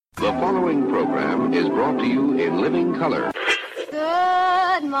The following program is brought to you in living color.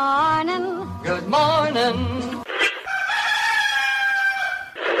 Good morning. Good morning.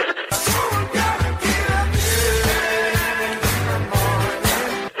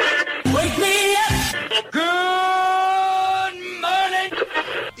 Wake me up. Good morning.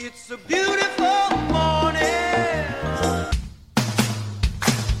 It's a beautiful morning.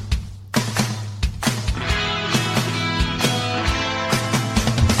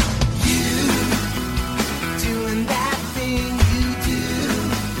 Doing that thing you do,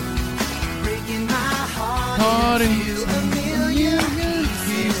 breaking my heart into a million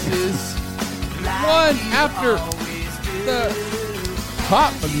pieces. One after the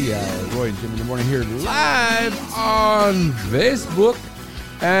top of the hour. Roy and Jim in the morning here live on Facebook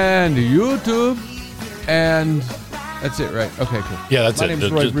and YouTube. And that's it, right? Okay, cool. Yeah, that's My it. name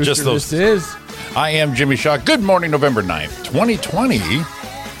is Roy Brewster. Just those. This is I am Jimmy Shaw. Good morning, November 9th, 2020.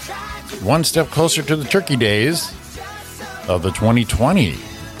 One step closer to the turkey days of the 2020.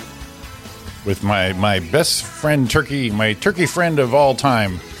 With my best friend turkey, my turkey friend of all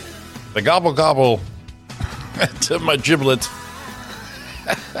time, the gobble gobble to my giblets.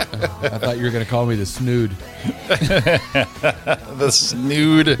 I thought you were going to call me the snood. The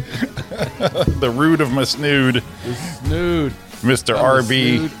snood. The root of my snood. The snood. Mr. I'm the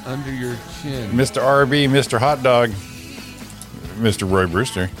RB. snood under your chin. Mr. RB, Mr. Hot Dog. Mr. Roy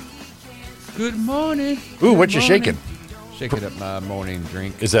Brewster. Good morning. Ooh, Good what you morning. shaking? Shaking up my morning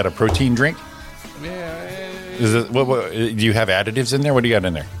drink. Is that a protein drink? Yeah. Is it? What, do you have additives in there? What do you got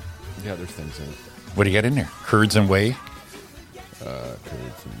in there? Yeah, there's things in it. What do you got in there? Curds and whey?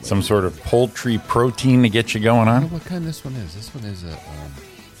 Curds and Some sort of poultry protein to get you going I don't on? know what kind this one is. This one is a.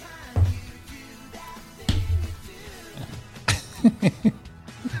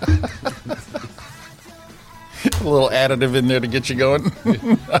 A little additive in there to get you going?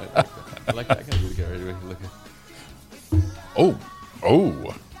 I like that. I gotta get ready to look at.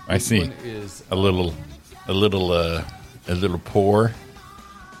 Oh, I see. One is A little pour,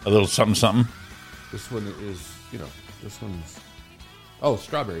 a little something. this one is this one's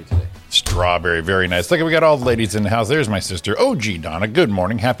strawberry today. Strawberry, very nice. Look, we got all the ladies in the house. There's my sister, OG Donna. Good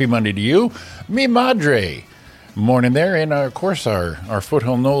morning. Happy Monday to you. Mi madre. Morning there. And, of course, our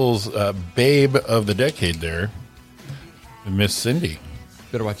Foothill Knolls babe of the decade there, Miss Cindi.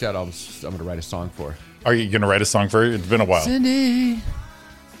 Better watch out. I'm gonna write a song for her. Are you going to write a song for her? It's been a while. Cindi,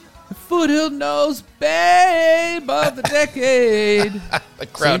 the Foothill Knolls babe of the decade. The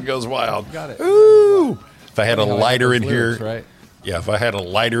crowd goes wild. Got it. Ooh. If I had a lighter in Lyrics, here, right? yeah, if I had a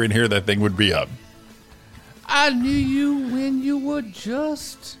lighter in here, that thing would be up. I knew you when you were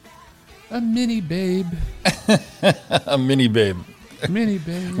just a mini babe. A mini babe. Mini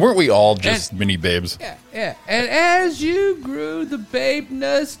babe. Weren't we all just mini babes? Yeah. And as you grew, the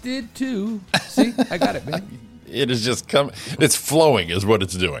babeness did too. See, I got it, man. It is just coming. It's flowing is what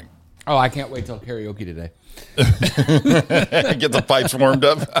it's doing. Oh, I can't wait till karaoke today. Get the pipes warmed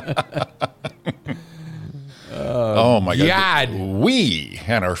up. Oh my God. We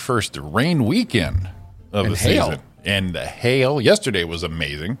had our first rain weekend of And the hail. season. And the hail yesterday was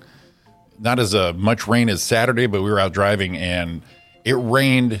amazing. Not as much rain as Saturday, but we were out driving and it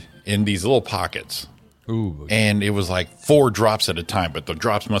rained in these little pockets. Ooh. And it was like 4 drops at a time, but the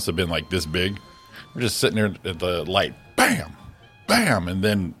drops must have been like this big. We're just sitting there at the light, bam, bam, and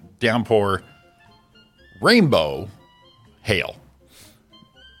then downpour, rainbow, hail.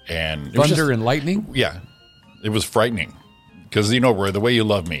 And it was Thunder just- and lightning? Yeah, it was frightening because, Roy, the way you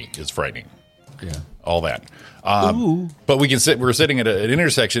love me is frightening. Yeah. All that. But we're sitting at an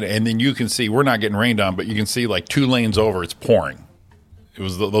intersection and then you can see, we're not getting rained on, but you can see like 2 lanes over, it's pouring. It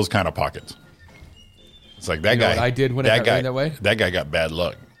was those kind of pockets. It's like that You know guy. what I did when it got rained that way? That guy got bad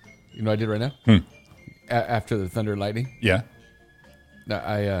luck. You know what I did right now? After the thunder and lightning? Yeah.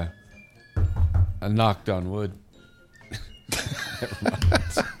 I knocked on wood.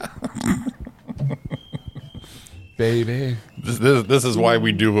 Baby. This is why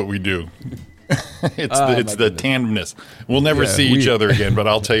we do what we do. It's the tandemness. We'll never see each other again, but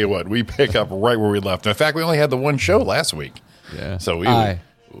I'll tell you what, we pick up right where we left. In fact, we only had the one show last week. Yeah. So I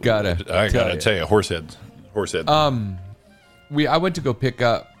gotta tell you, Horsehead. I went to go pick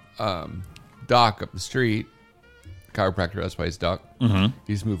up Doc up the street, chiropractor. That's why he's Doc. Mm-hmm.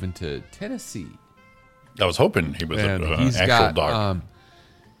 He's moving to Tennessee. I was hoping he was And an he's actual got, dog.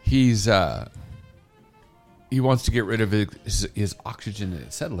 He wants to get rid of his oxygen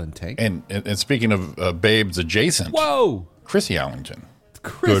acetylene tank. And speaking of babes adjacent, Whoa, Chrissy Allington.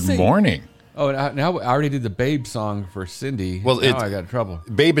 Chrissy. Good morning. Oh, and now I already did the Babe song for Cindi. Well, now I got in trouble.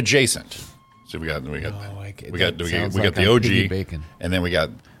 Babe adjacent. So we got that the sounds like OG, I'm piggy bacon. and then we got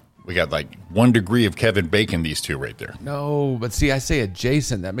We got like 1 degree of Kevin Bacon, these two right there. No, but see, I say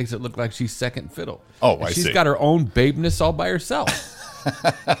adjacent. That makes it look like she's second fiddle. Oh, And I she's see. got her own babeness all by herself.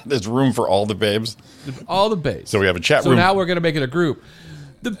 There's room for all the babes. All the babes. So we have a chat So room. now we're going to make it a group.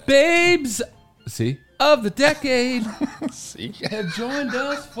 The babes, see, of the decade See? have joined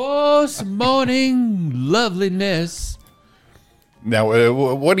us for some morning loveliness. Now,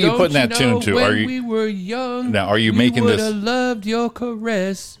 what are you putting that tune to? When Are you we were young, Now, are you we making would this- have loved your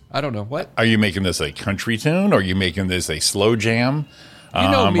caress. I don't know what. Are you making this a country tune? Or are you making this a slow jam?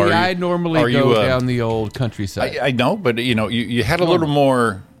 You know me. Are you- I normally are you, go down the old countryside. I know, but you had a little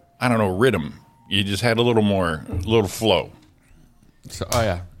more, I don't know, rhythm. You just had a little flow. So,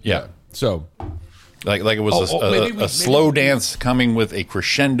 Yeah. So Like it was maybe a slow dance coming with a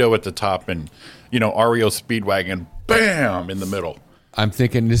crescendo at the top and, REO Speedwagon, bam, in the middle. I'm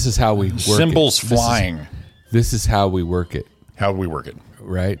thinking this is how we work Cymbals it. flying. This is how we work it, How do we work it?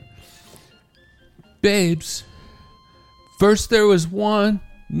 right? Babes, first there was one,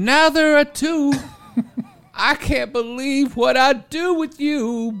 now there are two. I can't believe what I do with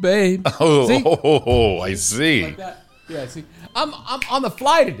you, babe. Oh, See? I see. Like that? Yeah, see, I'm on the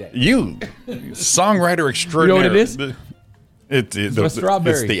fly today. You, songwriter extraordinaire. You know what it is? The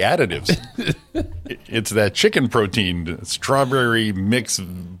strawberry. It's the additives. It's that chicken protein, strawberry mix,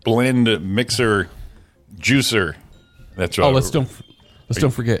 blend, mixer, juicer. That's what. Oh, let's don't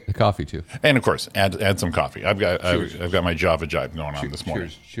forget the coffee too. And of course, add some coffee. I've got my Java Jive going on this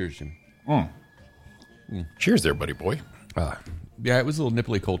morning. Cheers, Jim. Cheers, there, buddy boy. Yeah, it was a little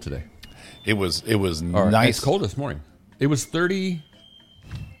nipply cold today. It was Or, nice. It's cold this morning. It was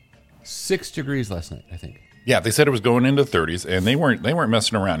 36 degrees last night, I think. Yeah, they said it was going into 30s, and they weren't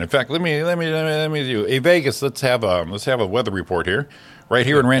messing around. In fact, let me do a Vegas. Let's have a weather report here, right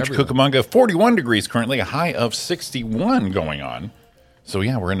here in Rancho Cucamonga. 41 degrees currently, a high of 61 going on. So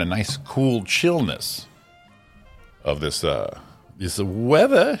yeah, we're in a nice cool chillness of this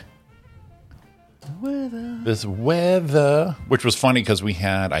weather. This weather, which was funny because we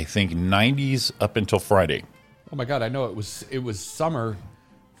had, I think, 90s up until Friday. Oh my God, I know it was summer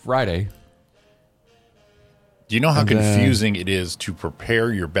Friday. Do you know how confusing it is to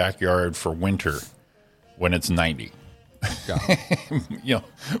prepare your backyard for winter when it's 90? Yeah.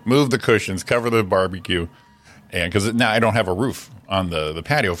 Move the cushions, cover the barbecue, and because now I don't have a roof on the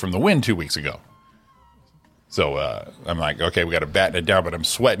patio from the wind 2 weeks ago. So I'm like, okay, we got to batten it down, but I'm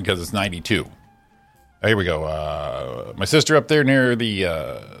sweating because it's 92. Here we go. My sister up there near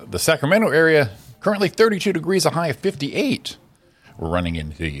the Sacramento area, currently 32 degrees, a high of 58. We're running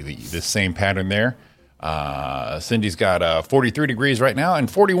into the same pattern there. Cindy's got 43 degrees right now and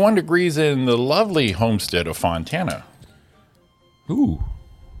 41 degrees in the lovely homestead of Fontana. Ooh,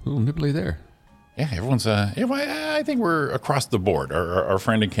 a little nipply there. Yeah, everyone's. I think we're across the board. Our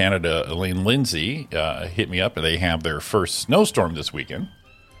friend in Canada, Elaine Lindsay, hit me up, and they have their first snowstorm this weekend.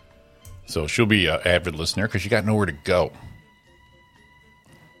 So she'll be an avid listener because she got nowhere to go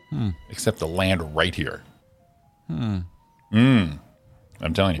except to land right here. I'm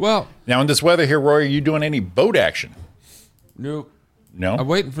telling you. Well, now in this weather here, Roy, are you doing any boat action? nope. No. I'm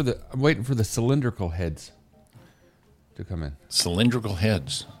waiting for the cylindrical heads to come in. Cylindrical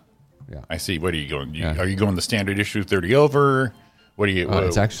heads. Yeah. I see. What are you going? Yeah. Are you going the standard issue 30 over? What are you?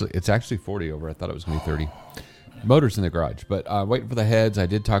 It's actually 40 over. I thought it was going to be 30. Motor's in the garage, but waiting for the heads. I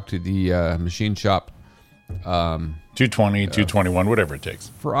did talk to the machine shop 220, 221, whatever it takes.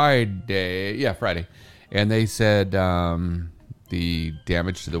 Friday, and they said the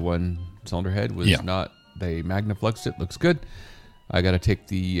damage to the one cylinder head was not. They magnafluxed it. Looks good. I got to take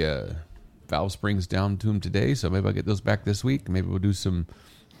the valve springs down to them today, so maybe I'll get those back this week. Maybe we'll do some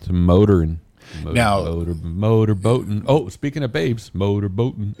motor and motor boating. Oh, speaking of babes, motor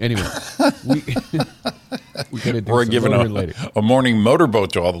boating. Anyway, we're giving a morning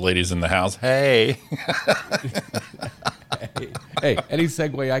motorboat to all the ladies in the house. Hey, hey, any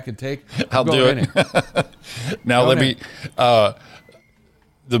segue I can take, I'll do it. Now let me.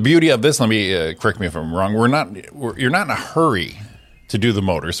 The beauty of this, let me correct me if I'm wrong. You're not in a hurry to do the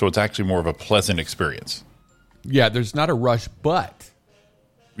motor, so it's actually more of a pleasant experience. Yeah, there's not a rush, but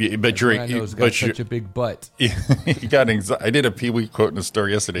you've got such a big butt. You got anxiety. I did a Pee-wee quote in a store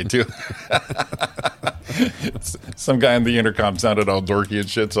yesterday too. Some guy in the intercom sounded all dorky and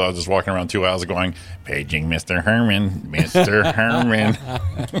shit, so I was just walking around 2 hours going, paging Mr. Herman, Mr. Herman,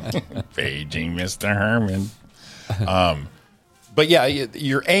 paging Mr. Herman. But yeah,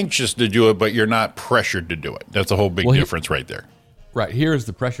 you're anxious to do it, but you're not pressured to do it. That's a whole big difference right there. Right, here's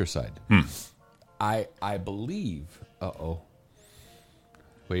the pressure side. I believe.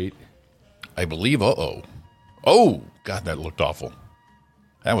 Wait. I believe. Oh, God, that looked awful.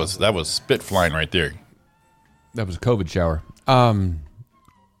 That was spit flying right there. That was a COVID shower.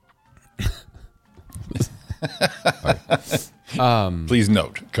 Please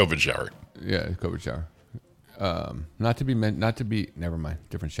note, COVID shower. Yeah, COVID shower. Never mind,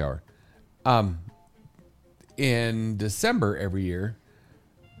 different shower. In December every year,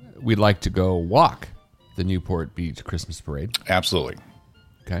 we'd like to go walk the Newport Beach Christmas Parade. Absolutely.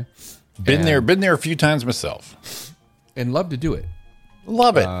 Okay. Been there a few times myself. And love to do it.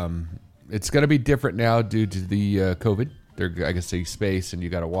 Love it. It's going to be different now due to the COVID. I guess they space, and you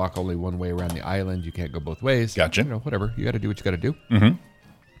got to walk only one way around the island. You can't go both ways. Gotcha. Whatever. You got to do what you got to do. Mm-hmm.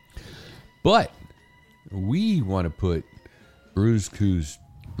 But we want to put Bruise Cruise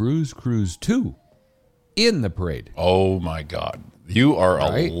 2 in the parade. Oh my God. You are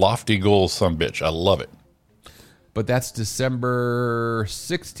a lofty goal, son-bitch. I love it. But that's December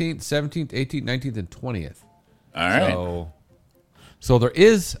 16th, 17th, 18th, 19th, and 20th. All right. So there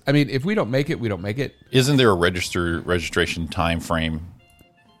is, if we don't make it, we don't make it. Isn't there a registration time frame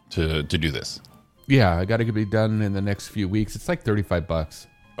to do this? Yeah, I got to be done in the next few weeks. It's like $35.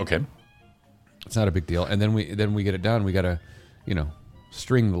 Okay. It's not a big deal. And then we get it done. We got to,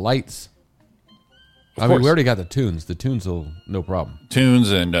 string the lights. We already got the tunes. The tunes will no problem.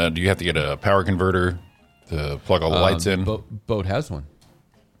 Tunes, and do you have to get a power converter to plug all the lights in? Boat has one.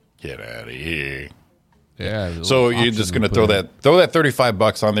 Get out of here. Yeah. So you're just going to throw that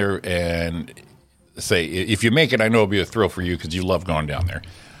 $35 on there and say, if you make it, I know it'll be a thrill for you because you love going down there.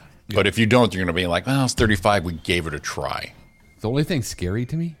 Yeah. But if you don't, you're going to be like, well, it's $35. We gave it a try. The only thing scary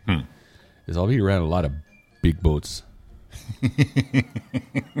to me is I'll be around a lot of big boats. I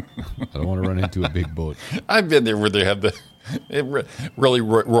don't want to run into a big boat. I've been there where they have really,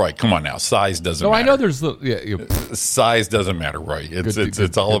 Roy, come on now. Size doesn't matter. I know there's size doesn't matter, Roy.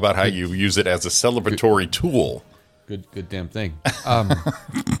 It's all about how you use it as a celebratory tool. Good damn thing.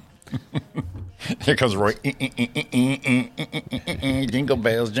 Here comes Roy. Jingle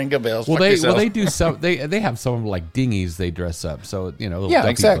bells, jingle bells. Well, they do some. They have some like dinghies they dress up. So little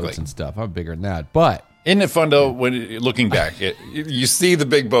ducky boats and stuff. I'm bigger than that, but. Isn't it fun, though, when looking back, you see the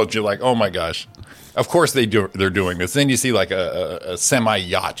big boats, you're like, oh, my gosh. Of course they're doing this. Then you see, like, a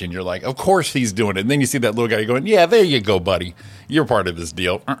semi-yacht, and you're like, of course he's doing it. And then you see that little guy going, yeah, there you go, buddy. You're part of this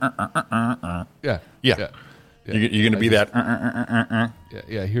deal. Yeah. You're going to be that.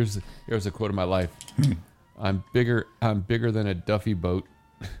 Yeah, here's a quote of my life. I'm bigger than a Duffy boat.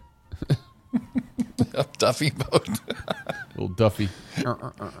 A Duffy boat? Little Duffy.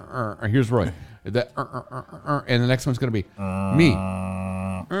 Here's Roy. That and the next one's going to be me.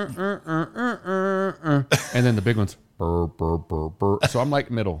 And then the big one's burr, burr, burr, burr. So I'm like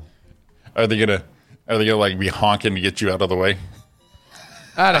middle. Are they gonna like be honking to get you out of the way?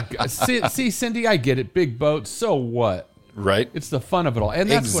 See, Cindy, I get it. Big boat. So what? Right. It's the fun of it all. And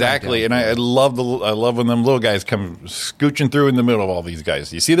that's exactly. And I love when them little guys come scooching through in the middle of all these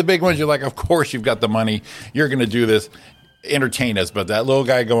guys. You see the big ones, you're like, of course you've got the money. You're going to do this. Entertain us. But that little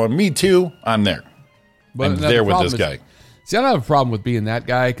guy going, me too, I'm there. I'm there with this guy. See, I don't have a problem with being that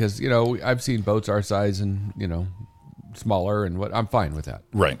guy because, I've seen boats our size and, smaller and I'm fine with that.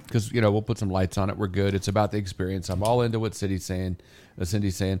 Right. Because, we'll put some lights on it. We're good. It's about the experience. I'm all into what Cindy's saying.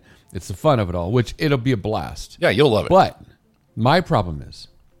 It's the fun of it all, which it'll be a blast. Yeah, you'll love it. But my problem is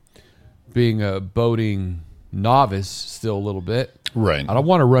being a boating novice still a little bit. Right. I don't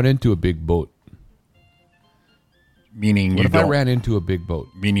want to run into a big boat. Meaning what if I ran into a big boat?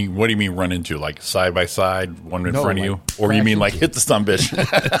 Meaning, what do you mean run into? Like side by side, one in front of you? Or you mean like hit the sumbitch?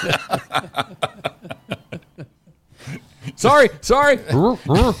 Sorry.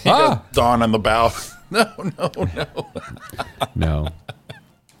 Dawn on the bow. No.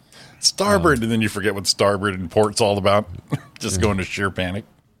 Starboard, and then you forget what starboard and port's all about. Just go into sheer panic.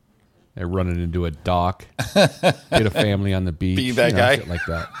 They're running into a dock. Get a family on the beach. Be that guy. Shit like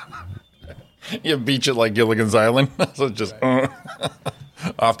that. You beach it like Gilligan's Island. So just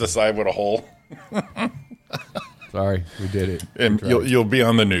off the side with a hole. Sorry, we did it. And you'll be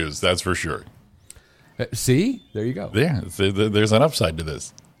on the news, that's for sure. See? There you go. Yeah, there's an upside to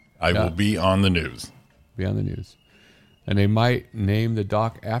this. I will be on the news. Be on the news. And they might name the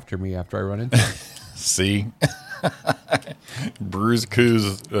dock after me after I run into it. See? Bruise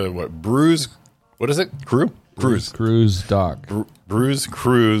Cruise, what is it? Cruise Dock. Bruise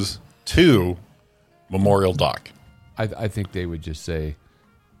Cruise 2 Memorial Dock. I think they would just say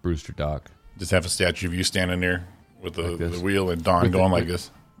Brewster Dock. Just have a statue of you standing there with the wheel and Don going like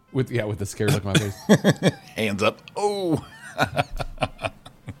this. With the scared look on my face. Hands up. Oh.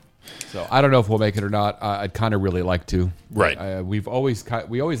 So I don't know if we'll make it or not. I'd kind of really like to. Right. We always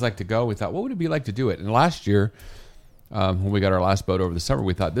like to go. We thought, what would it be like to do it? And last year, when we got our last boat over the summer,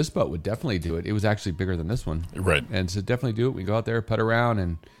 we thought this boat would definitely do it. It was actually bigger than this one. Right. And so definitely do it. We go out there, put around,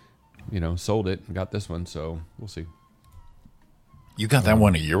 and, sold it and got this one. So we'll see. You got that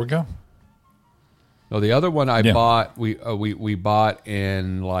one a year ago? No, the other one I bought, we bought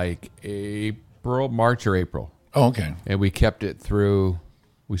in like March or April. Oh, okay. And we kept it through,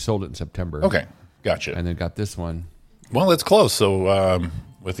 we sold it in September. Okay. Gotcha. And then got this one. Well, it's close. So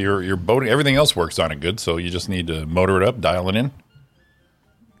with your boating, everything else works on it good. So you just need to motor it up, dial it in.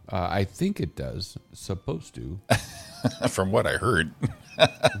 I think it does. Supposed to. From what I heard.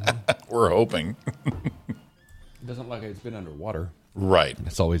 We're hoping. It doesn't look like it's been underwater. Right.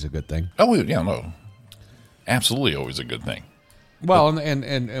 That's always a good thing. Oh, yeah, no. Absolutely always a good thing. Well,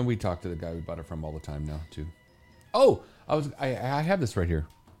 and we talk to the guy we bought it from all the time now, too. Oh, I have this right here.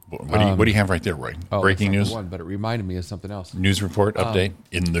 What do you have right there, Roy? Breaking news? But it reminded me of something else. News report update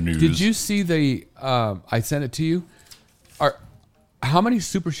in the news. Did you see the, I sent it to you. How many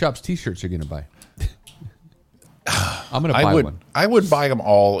Super Shops t-shirts are you going to buy? I'm going to buy one. I would buy them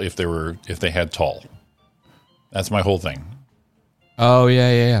all if they had tall. That's my whole thing. Oh,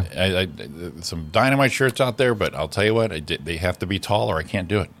 yeah. I some Dynamite shirts out there, but I'll tell you what, they have to be tall or I can't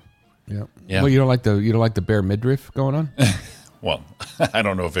do it. Yeah. Yeah. Well, you don't like the bare midriff going on? Well, I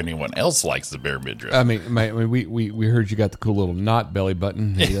don't know if anyone else likes the bare midriff. I mean, we heard you got the cool little knot belly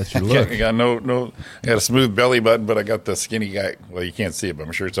button. Maybe that's your look. I got I got a smooth belly button, but I got the skinny guy. Well, you can't see it, but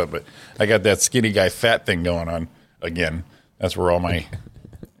I'm sure it's up. But I got that skinny guy fat thing going on again. That's where all my.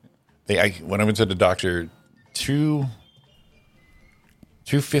 When I went to the doctor,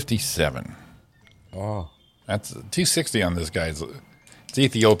 257. Oh, that's 260 on this guy. It's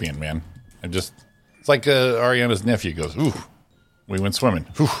Ethiopian, man. It's like Ariana's nephew goes, ooh. We went swimming.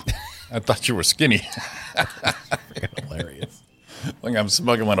 Whew. I thought you were skinny. hilarious. Like I'm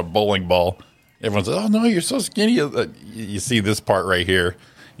smuggling a bowling ball. Everyone says, oh, no, you're so skinny. You see this part right here.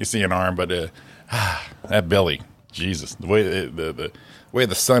 You see an arm, but that belly, Jesus. The way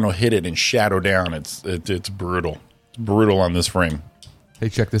the sun will hit it and shadow down, it's brutal. It's brutal on this frame. Hey,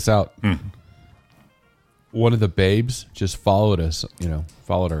 check this out. One of the babes just followed us,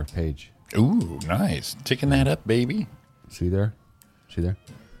 followed our page. Ooh, nice. Ticking that up, baby. See there?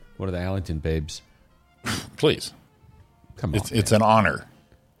 One of the Allington babes. Please. Come on. It's an honor.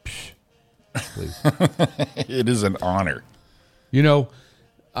 Please. It is an honor.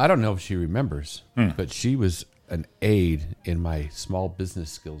 I don't know if she remembers, but she was an aide in my small business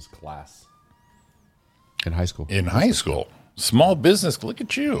skills class in high school. In high school? Small business, look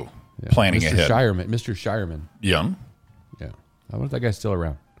at you. Yeah. Planning ahead. Mr. Shireman. Young? Yeah. I wonder if that guy's still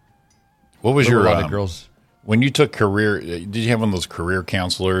around. What was your... a lot of girls... When you took career, did you have one of those career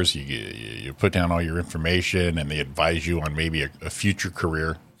counselors? You put down all your information and they advise you on maybe a future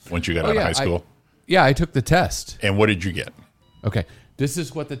career once you got out of high school? I took the test. And what did you get? Okay. This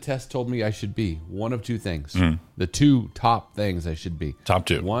is what the test told me I should be. One of two things. The two top things I should be. Top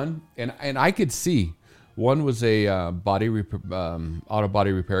two. One, and I could see, one was a auto body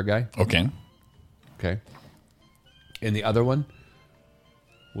repair guy. Okay. And the other one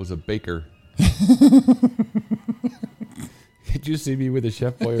was a baker. Did you see me with a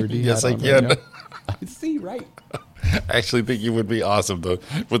Chef Boyardee? Yes, I can. Right I see, right. I actually think you would be awesome, though,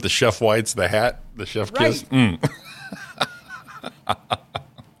 with the Chef Whites, the hat, the Chef Kiss.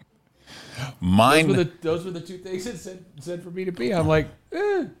 Mine. Those were the two things it said for me to be. I'm like,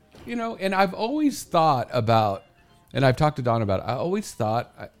 and I've always thought about, and I've talked to Don about it, I always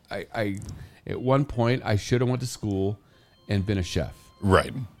thought I at one point I should have went to school and been a chef.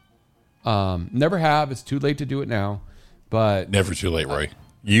 Right. Never have. It's too late to do it now, but never too late, Roy.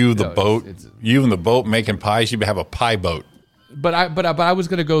 You and the boat making pies. You have a pie boat. But I was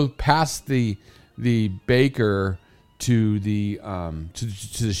going to go past the baker to the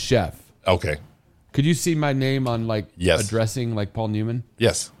chef. Okay. Could you see my name on a dressing like Paul Newman?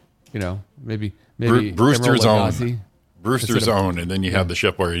 Yes. Maybe Brewster's own. Brewster's own, and then you have the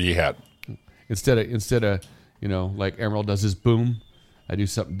Chef Boyardee hat. Instead of like Emerald does his boom, I do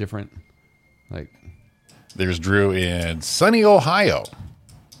something different. Like there's Drew in sunny Ohio.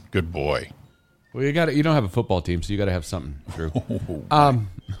 Good boy. Well, you don't have a football team, so you got to have something, Drew.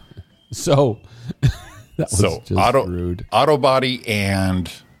 So that was just rude. Auto body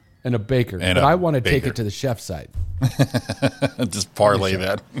and a baker. But I want to take it to the chef side. Just parlay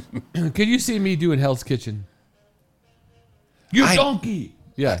that. Could you see me doing Hell's Kitchen? You donkey.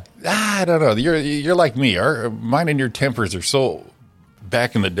 Yeah. I don't know. You're like me. Mine and your tempers are so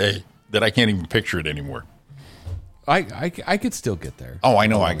back in the day that I can't even picture it anymore. I could still get there. Oh, I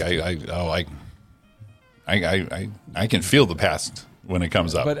know. I can feel the past when it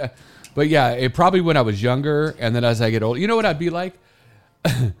comes up. But yeah, it probably when I was younger, and then as I get older, you know what I'd be like?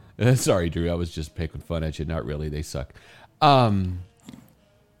 Sorry, Drew, I was just picking fun at you. Not really, they suck.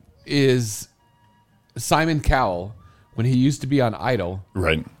 Is Simon Cowell, when he used to be on Idol,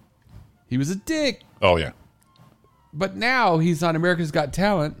 Right. he was a dick. Oh, yeah. But now he's on America's Got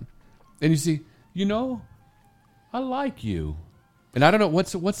Talent, and you see, I like you. And I don't know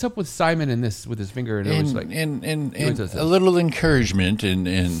what's up with Simon in this with his finger and it was like and a little encouragement and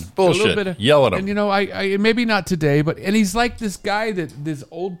bullshit. a little bit of, Yell at him. And I maybe not today, but he's like this guy this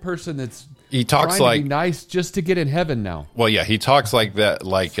old person that's He talks trying like to be nice just to get in heaven now. Well, yeah, he talks like that,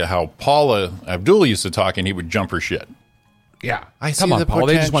 like how Paula Abdul used to talk, and he would jump her shit. Yeah, I see come on, the Paul.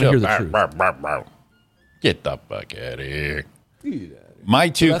 They just want to hear the potential. truth. Bark, bark, bark. Get the fuck out of here. Yeah. My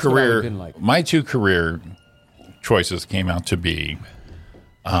two that's what I career, would've been like. my two career choices came out to be,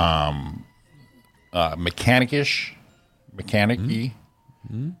 mechanic-y,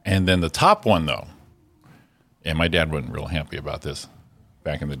 and then the top one though, and my dad wasn't real happy about this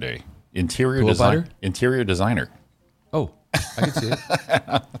back in the day. Interior designer. Oh, I can see it.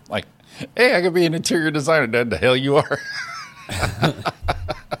 Like, hey, I could be an interior designer. Dad, the hell you are.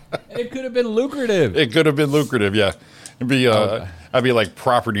 It could have been lucrative. It could have been lucrative, yeah. It'd be, I'd be like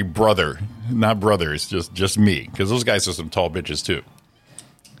property brother, not brothers, just me, because those guys are some tall bitches too.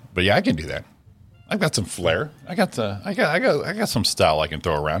 But yeah, I can do that. I've got some flair. I got some style I can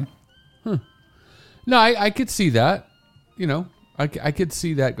throw around. No, I could see that. I could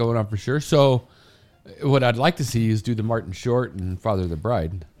see that going on for sure. So, what I'd like to see is do the Martin Short and Father of the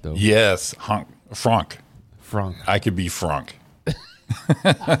Bride, though. Yes, Frank. I could be Frank.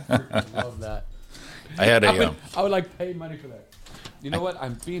 I love that. I had I would like pay money for that. You know what?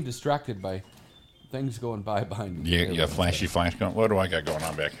 I'm being distracted by things going by behind me. Yeah, flashy flash going. What do I got going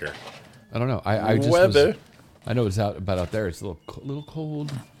on back here? I don't know. I just Weather. I know it's out there. It's a little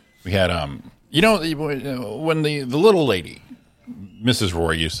cold. We had when the little lady, Mrs.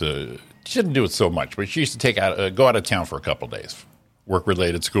 Roy used to. She didn't do it so much, but she used to go out of town for a couple days, work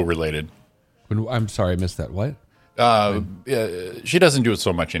related, school related. I'm sorry, I missed that. What? She doesn't do it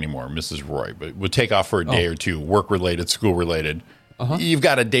so much anymore, Mrs. Roy, but would take off for a day or two, work related, school related. You've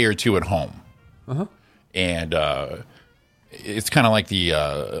got a day or two at home, and it's kind of like the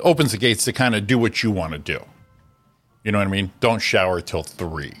opens the gates to kind of do what you want to do. You know what I mean? Don't shower till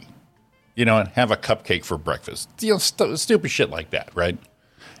 3. And have a cupcake for breakfast. Stupid shit like that, right?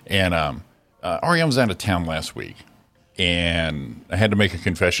 And Ariane was out of town last week, and I had to make a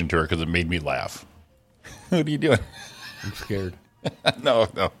confession to her because it made me laugh. What are you doing? I'm scared. No.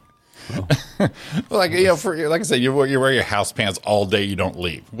 Oh. Like I said, you wear your house pants all day. You don't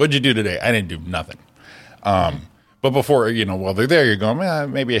leave. What'd you do today? I didn't do nothing. But before while they're there, you're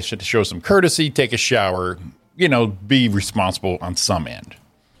going. Maybe I should show some courtesy, take a shower. Be responsible on some end.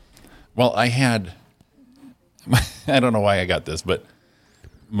 Well, I had. I don't know why I got this, but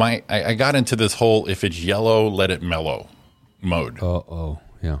I got into this whole if it's yellow, let it mellow mode.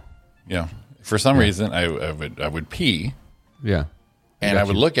 Yeah. For some reason, I would pee. Yeah. And I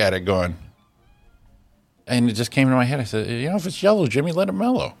would look at it going, and it just came into my head. I said, if it's yellow, Jimmy, let it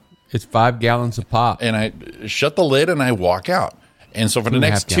mellow. It's 5 gallons of pop. And I shut the lid and I walk out. And so for the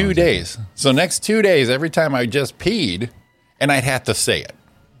next 2 days, every time I just peed, and I'd have to say it.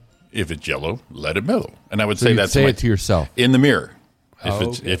 If it's yellow, let it mellow. And I would say that it to yourself in the mirror. I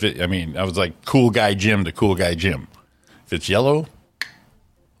was like cool guy Jim to cool guy Jim. If it's yellow,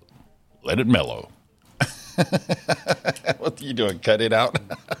 let it mellow. What are you doing? Cut it out?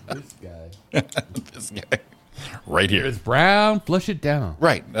 This guy. This guy. Right here. It's brown. Flush it down.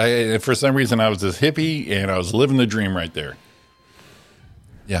 Right. For some reason, I was this hippie, and I was living the dream right there.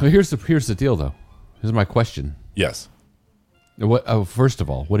 Yeah. Well, here's the deal, though. Here's my question. Yes. First of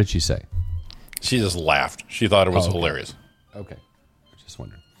all, what did she say? She just laughed. She thought it was hilarious. Okay. Just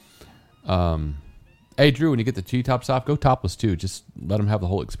wondering. Hey, Drew, when you get the T-tops off, go topless, too. Just let them have the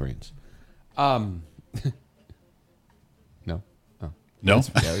whole experience. No. Oh. No?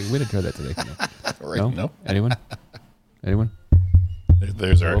 Yeah, we didn't try that today. No. Right. No? Anyone?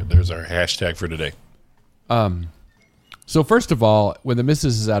 There's our hashtag for today. So first of all, when the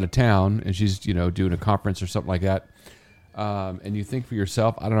missus is out of town and she's, doing a conference or something like that, and you think for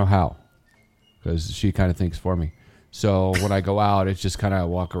yourself, I don't know how, because she kind of thinks for me. So when I go out, it's just kind of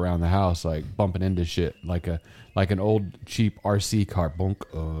walk around the house like bumping into shit like an old cheap RC car, bonk,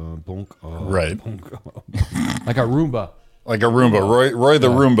 bonk, right, bonk, like a Roomba. Like a Roomba, Roy the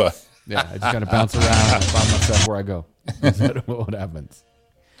Roomba. Yeah, I just kind of bounce around and find myself where I go. Is that what happens?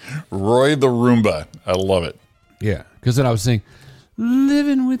 Roy the Roomba. I love it. Yeah, because then I was saying,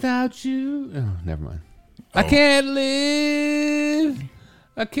 living without you. Oh, never mind. I can't live.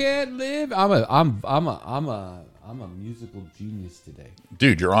 I can't live. I'm a musical genius today.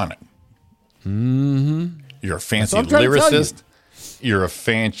 Dude, you're on it. Mm-hmm. You're a fancy That's what I'm trying to tell lyricist. You're a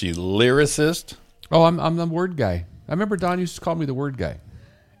fancy lyricist. Oh, I'm the word guy. I remember Don used to call me the word guy.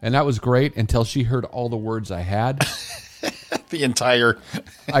 And that was great until she heard all the words I had. The entire...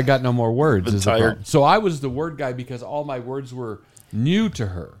 I got no more words. The entire... So I was the word guy because all my words were new to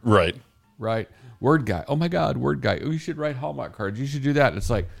her. Right. Right. Word guy. Oh my God, word guy. Oh, you should write Hallmark cards. You should do that. It's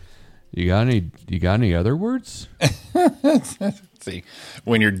like, you got any other words? See,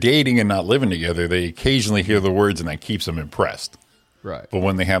 when you're dating and not living together, they occasionally hear the words and that keeps them impressed. Right. But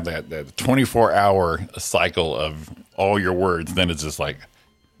when they have that 24-hour cycle of all your words, then it's just like,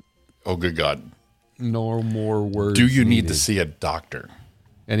 oh, good God. No more words. Do you need needed. to see a doctor?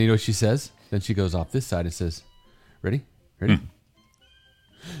 And you know what she says? Then she goes off this side and says, ready? Ready?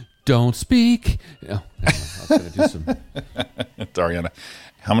 Don't speak. No, I was going to do some. Dariana,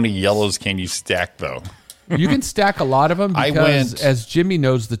 how many yellows can you stack, though? You can stack a lot of them because, as Jimmy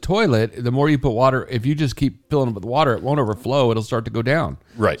knows the toilet, the more you put water, if you just keep filling it with water, it won't overflow. It'll start to go down.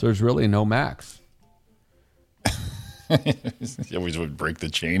 Right. So there's really no max. You always would break the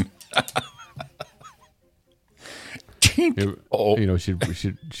chain. Oh, you know, she'd break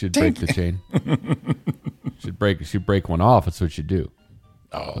the chain. She'd break one off. That's what she'd do.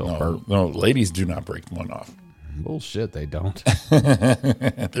 Oh no, ladies do not break one off. Bullshit, they don't.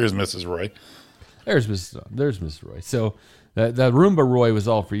 There's Mrs. Roy. There's Miss Roy. So that Roomba Roy was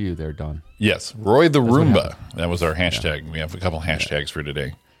all for you there, Don. Yes, Roy the Roomba. That was our hashtag. Yeah. We have a couple hashtags for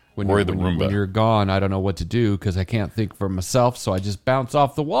today. Roy the Roomba. When you're gone, I don't know what to do because I can't think for myself, so I just bounce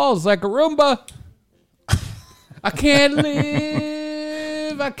off the walls like a Roomba. I can't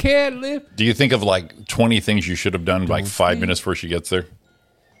live. I can't live. Do you think of like 20 things you should have done like 5 minutes before she gets there?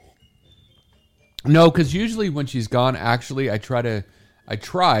 No, because usually when she's gone, actually, I try,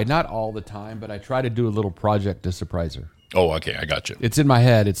 not all the time, but I try to do a little project to surprise her. Oh, okay. I got you. It's in my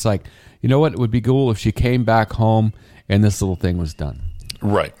head. It's like, you know what? It would be cool if she came back home and this little thing was done.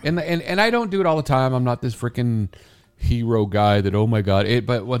 Right. And I don't do it all the time. I'm not this freaking hero guy that, oh my God.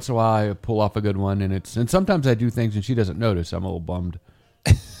 But once in a while I pull off a good one and sometimes I do things and she doesn't notice. I'm a little bummed.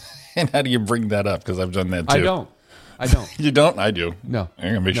 And how do you bring that up? Because I've done that too. I don't. You don't? I do. No. I'm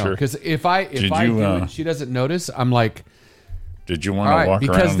going to make sure. Because if I do it and she doesn't notice, I'm like, did you want to walk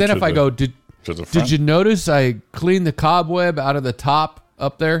around? Because then if I go, did you notice I cleaned the cobweb out of the top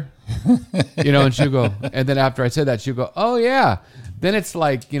up there? You know, and she'll go, and then after I said that, she'll go, oh yeah. Then it's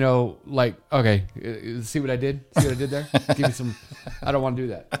like, you know, like, okay, see what I did? See what I did there? Give me some, I don't want to do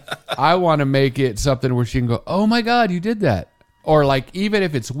that. I want to make it something where she can go, oh my God, you did that. Or like, even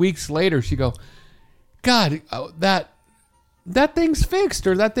if it's weeks later, she go, God, that thing's fixed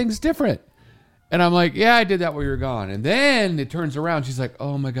or that thing's different. And I'm like, yeah, I did that while you were gone. And then it turns around. She's like,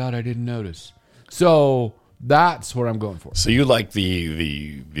 oh my God, I didn't notice. So that's what I'm going for. So you like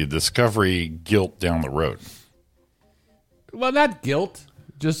the discovery guilt down the road. Well, not guilt,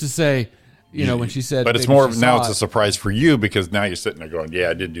 just to say, you know, when she said. But it's more of now it's a surprise for you because now you're sitting there going, yeah,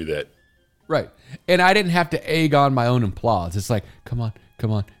 I did do that. Right. And I didn't have to egg on my own applause. It's like, come on,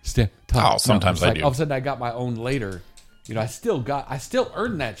 talk. Oh, sometimes I do. All of a sudden I got my own later. You know, I still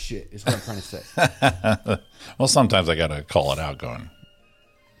earned that shit is what I'm trying to say. Well, sometimes I got to call it out going,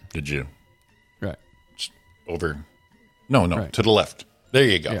 did you? Right. Over. No, right. To the left. There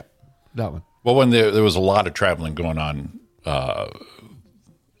you go. Yeah, that one. Well, when there was a lot of traveling going on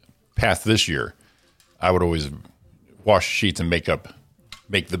past this year, I would always wash sheets and make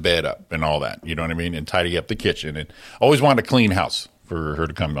the bed up and all that. You know what I mean? And tidy up the kitchen. And always wanted a clean house for her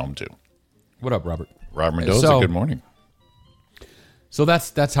to come home to. What up, Robert? Robert Mendoza, good morning. So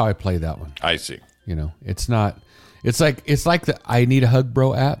that's how I play that one. I see. You know, it's like the I Need a Hug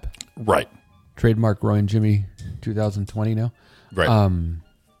Bro app. Right. Trademark Roy and Jimmy 2020 now. Right.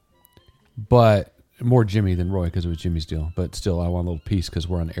 But more Jimmy than Roy because it was Jimmy's deal. But still, I want a little piece because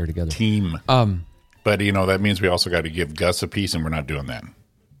we're on the air together. Team. But, you know, that means we also got to give Gus a piece, and we're not doing that.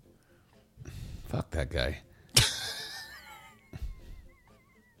 Fuck that guy.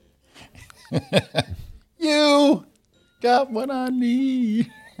 You got what I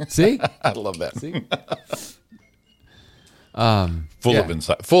need. See? I love that. See?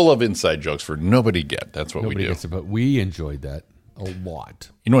 Full of inside jokes for nobody get. That's what Nobody we do. gets it, but we enjoyed that a lot.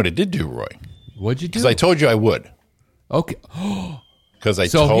 You know what I did do, Roy? What'd you do? Because I told you I would. Okay. Because I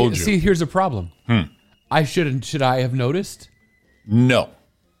told you. See, here's a problem. Should I have noticed? No.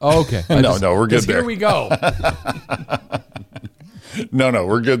 Oh, okay. No, we're good there. Here we go. No,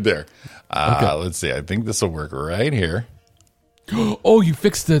 we're good there. Okay. Let's see. I think this will work right here. Oh, you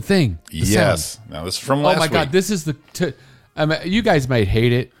fixed the thing. Yes. Sound. Now, this is from last week. Oh, my God. This is I mean, you guys might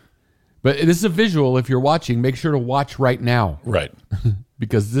hate it, but this is a visual. If you're watching, make sure to watch right now. Right.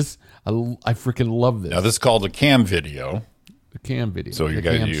 Because I freaking love this. Now, this is called a cam video. The cam video. So you The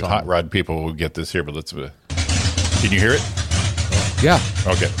guys, cam you song. hot rod people will get this here, but let's... can you hear it? Yeah.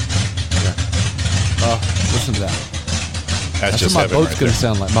 Okay. Listen to that. That's That's just what my heaven boat's right gonna there.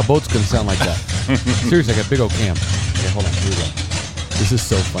 sound like. My boat's gonna sound like that. Seriously, I got a big old cam. Okay, hold on. Here we go. This is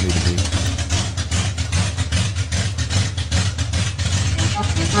so funny to me.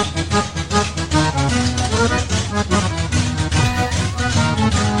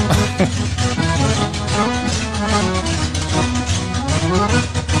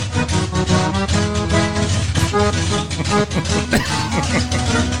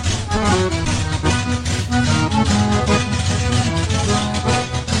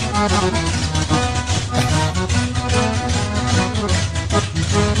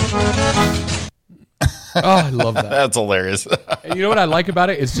 Oh, I love that. That's hilarious. And you know what I like about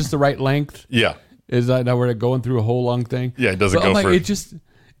it? It's just the right length. Yeah. Is that now we're going through a whole long thing? Yeah, it doesn't But go I'm like, for-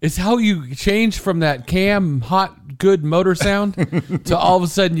 it's how you change from that cam hot good motor sound to all of a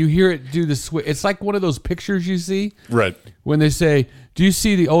sudden you hear it do the switch. It's like one of those pictures you see Right. when they say, "Do you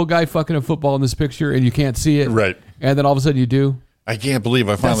see the old guy fucking a football in this picture?" and you can't see it, Right. And then all of a sudden you do. I can't believe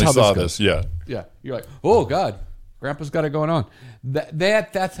I finally how this saw goes. this. Yeah. Yeah, you're like, "Oh God, Grandpa's got it going on."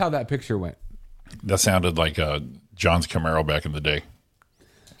 That's how that picture went. That sounded like John's Camaro back in the day.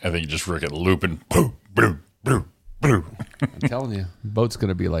 I think you just freaking looping. Boo, boo, boo, boo. I'm telling you, boat's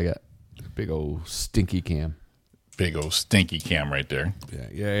gonna be like a big old stinky cam. Big old stinky cam right there.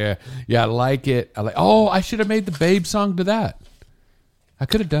 Yeah. I like it. Oh, I should have made the Babe song to that. I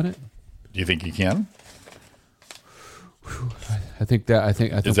could have done it. Do you think you can? I think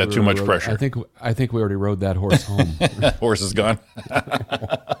Is that we too much already pressure? I think we already rode that horse home. Horse is gone.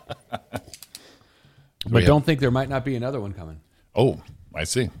 But don't think there might not be another one coming. Oh, I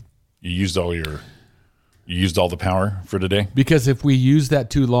see. You used all the power for today? Because if we use that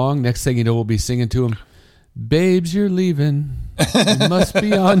too long, next thing you know, we'll be singing to him, "Babes, you're leaving. You must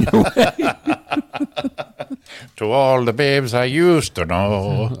be on your way." To all the babes I used to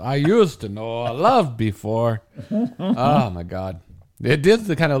know. I used to know. I loved before. Oh, my God. It did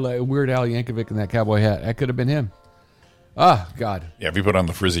the kind of like Weird Al Yankovic in that cowboy hat. That could have been him. Oh, God. Yeah, if you put on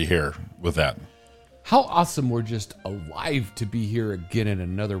the frizzy hair with that. How awesome we're just alive to be here again in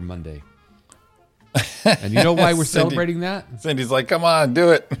another Monday. And you know why we're celebrating that? Cindy's like, come on, do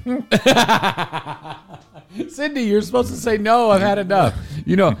it. Cindy, you're supposed to say no. I've had enough.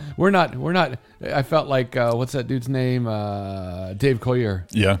 You know, we're not. I felt like what's that dude's name? Dave Collier.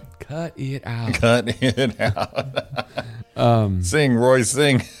 Yeah. Cut it out. Cut it out. Sing, Roy,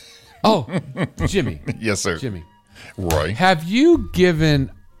 sing. Oh, Jimmy. Yes, sir. Jimmy. Roy. Have you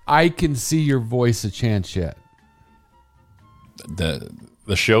given "I Can See Your Voice" a chance yet?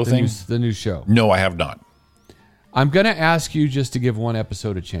 The show thing? The new show. No, I have not. I'm going to ask you just to give one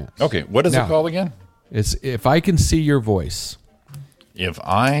episode a chance. Okay, what is Now, it called again? It's "If I Can See Your Voice." If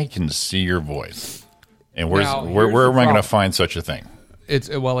I Can See Your Voice. And Now, where here's the am I going to problem. find such a thing? It's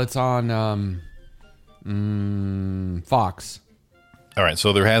on Fox. All right,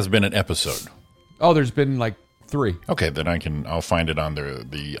 so there has been an episode. Oh, there's been like 3. Okay, then I'll find it on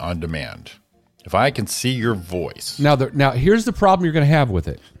the on demand. If I Can See Your Voice. Now here's the problem you're going to have with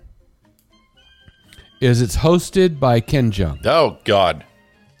it. Is it's hosted by Ken Jeong. Oh God.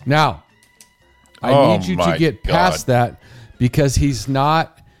 Now, I Oh, need you my to get past God. that because he's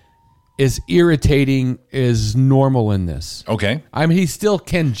not as irritating as normal in this. Okay. I mean, he's still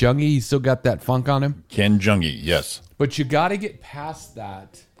Ken Jeong. He's still got that funk on him. Ken Jeong, yes. But you got to get past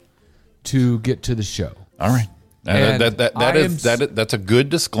that to get to the show. All right. And That's a good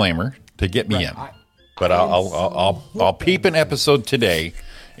disclaimer to get me in. But I'll peep an episode today,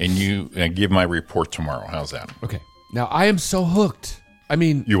 and you give my report tomorrow. How's that? Okay. Now, I am so hooked. I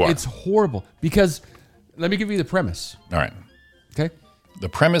mean, You are. It's horrible because let me give you the premise. All right. Okay. The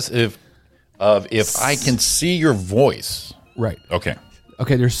premise of if I can see your voice. Right. Okay.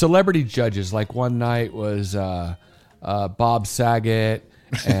 Okay. There's celebrity judges. Like one night was Bob Saget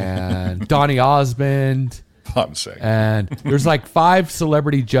and Donny Osmond. I'm saying. And there's like 5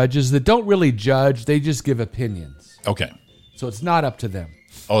 celebrity judges that don't really judge. They just give opinions. Okay. So it's not up to them.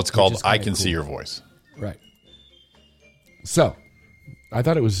 Oh, it's called is I kinda Can cool. See Your Voice. Right. So I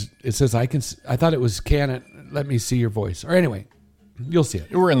thought it says I thought it was canon. Let me see your voice. Or anyway, you'll see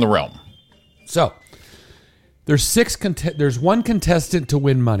it. We're in the realm. So there's there's one contestant to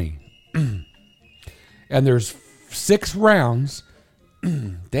win money. And there's 6 rounds.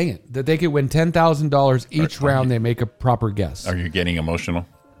 Dang it. That they could win $10,000 each round they make a proper guess. Are you getting emotional?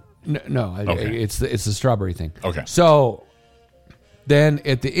 No, Okay. it's the strawberry thing. Okay. So then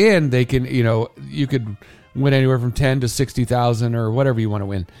at the end they can, you could win anywhere from 10 to 60,000 or whatever you want to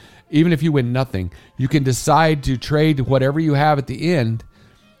win. Even if you win nothing, you can decide to trade whatever you have at the end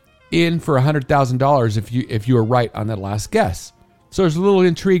in for $100,000 if you were right on that last guess. So there's a little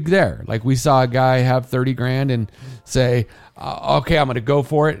intrigue there. Like we saw a guy have 30 grand and say, okay, I'm going to go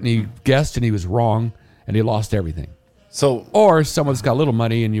for it. And he guessed and he was wrong and he lost everything. So, or someone's got a little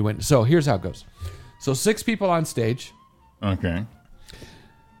money and you went. So here's how it goes. So 6 people on stage. Okay.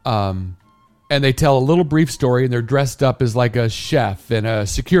 And they tell a little brief story and they're dressed up as like a chef and a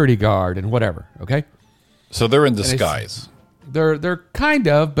security guard and whatever. Okay. So they're in disguise. They're kind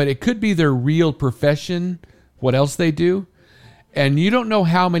of, but it could be their real profession. What else they do. And you don't know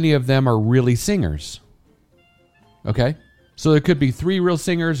how many of them are really singers. Okay? So there could be 3 real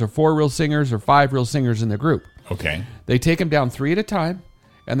singers or 4 real singers or 5 real singers in the group. Okay. They take them down 3 at a time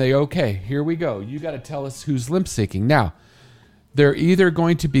and they, okay, here we go. You got to tell us who's lip syncing. Now, they're either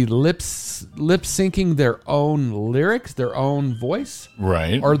going to be lip syncing their own lyrics, their own voice.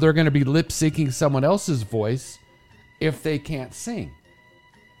 Right. Or they're going to be lip syncing someone else's voice if they can't sing.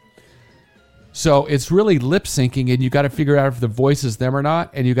 So it's really lip syncing, and you got to figure out if the voice is them or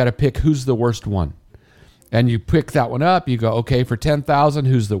not, and you got to pick who's the worst one. And you pick that one up. You go, okay, for 10,000,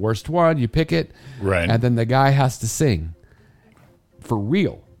 who's the worst one? You pick it, right? And then the guy has to sing for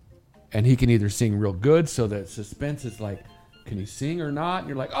real, and he can either sing real good, so that suspense is like, can he sing or not? And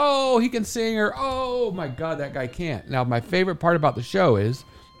you're like, oh, he can sing, or oh my God, that guy can't. Now, my favorite part about the show is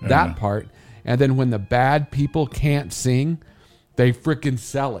that part, and then when the bad people can't sing, they freaking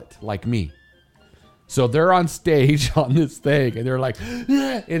sell it like me. So they're on stage on this thing, and they're like,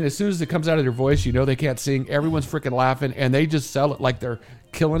 ah! And as soon as it comes out of their voice, they can't sing. Everyone's freaking laughing, and they just sell it like they're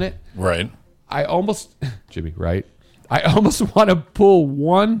killing it. Right. Jimmy, right? I almost want to pull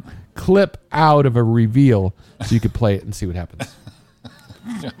one clip out of a reveal so you could play it and see what happens.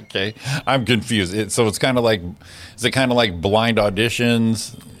 Okay, I'm confused. So it's kind of like, is it kind of like blind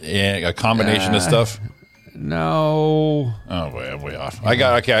auditions, a combination of stuff? No. Oh, way off.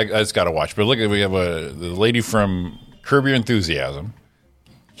 I just got to watch. But look, we have the lady from Curb Your Enthusiasm,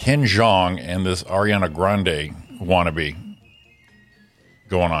 Ken Jeong, and this Ariana Grande wannabe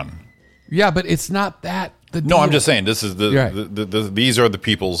going on. Yeah, but it's not that. No, I'm just saying this is these are the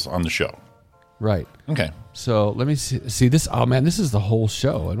peoples on the show. Right. Okay. So let me see this. Oh man, this is the whole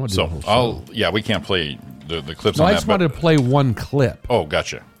show. I don't want to do the whole show. We can't play the clips. No, on I just wanted to play one clip. Oh,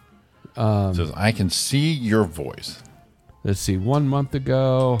 gotcha. It says, I can see your voice. Let's see. 1 month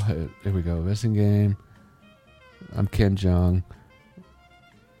ago. Here we go. Missing game. I'm Ken Jeong.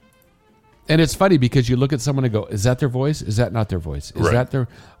 And it's funny because you look at someone and go, is that their voice? Is that not their voice? Is that their...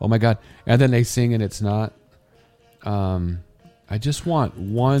 Oh, my God. And then they sing and it's not. I just want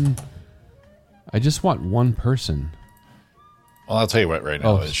one person. Well, I'll tell you what right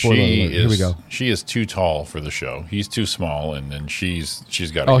now. Here we go. She is too tall for the show. He's too small, and then she's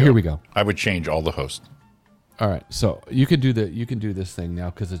got to go. Here we go. I would change all the hosts. All right. So you can do this thing now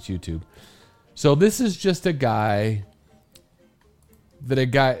because it's YouTube. So this is just a guy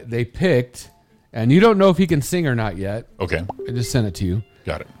they picked, and you don't know if he can sing or not yet. Okay. I just sent it to you.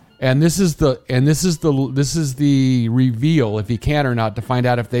 Got it. And this is the reveal if he can or not to find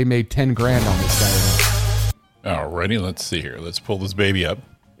out if they made 10 grand on this guy. Alrighty, let's see here. Let's pull this baby up.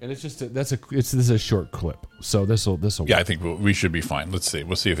 And it's just this is a short clip, so this will. Yeah, I think we should be fine. Let's see.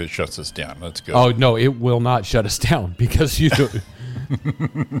 We'll see if it shuts us down. Let's go. Oh no, it will not shut us down because you don't.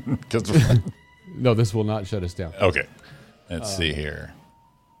 No, this will not shut us down. Okay, let's see here.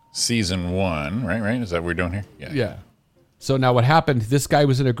 Season 1, right? Is that what we're doing here? Yeah. Yeah. So now what happened? This guy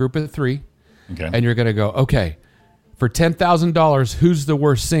was in a group of 3, and you're going to go, okay, for $10,000, who's the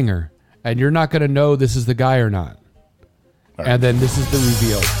worst singer? And you're not going to know this is the guy or not. Right. And then this is the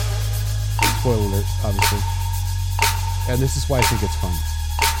reveal. Spoiler alert, obviously. And this is why I think it's fun.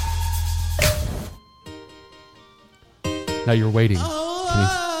 Now you're waiting.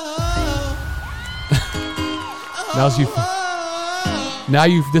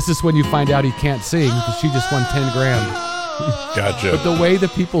 This is when you find out he can't sing because she just won 10 grand. Gotcha. But the way the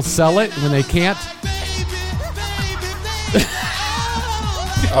people sell it when they can't.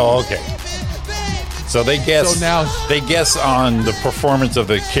 Oh, okay. So they guess. They guess on the performance of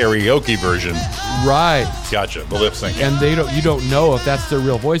the karaoke version. Right. Gotcha. The lip sync. And you don't know if that's their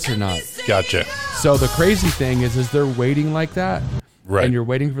real voice or not. Gotcha. So the crazy thing is they're waiting like that. Right. And you're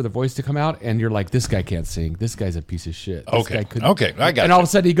waiting for the voice to come out, and you're like, this guy can't sing. This guy's a piece of shit. Okay. I got And all of a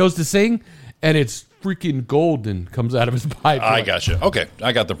sudden he goes to sing, and it's freaking golden comes out of his pipe. I gotcha. Okay.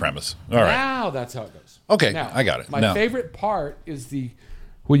 I got the premise. All right. Now that's how it goes. Okay. Now, I got it. My favorite part is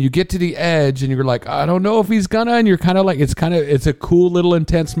when you get to the edge and you're like, I don't know if he's gonna, and you're kind of like, it's a cool little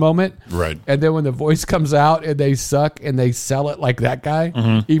intense moment. Right. And then when the voice comes out and they suck and they sell it like that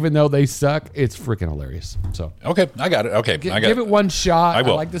guy, even though they suck, it's freaking hilarious. So Okay, I got it. Okay, give it one shot. I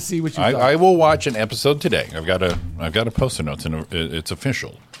will. I'd like to see what you thought. I will watch an episode today. I've got a post-it notes, and it's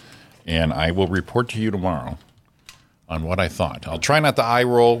official. And I will report to you tomorrow on what I thought. I'll try not to eye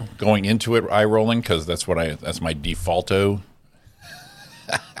roll going into it, eye rolling, because that's my defaulto.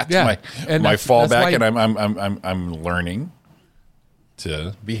 My fallback, and I'm learning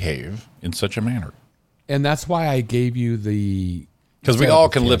to behave in such a manner. And that's why I gave you because we all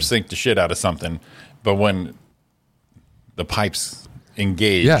can lip sync the shit out of something, but when the pipes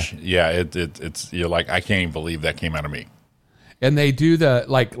engage, it's you're like, I can't even believe that came out of me. And they do the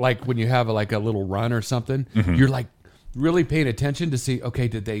like when you have a little run or something, you're like really paying attention to see, okay,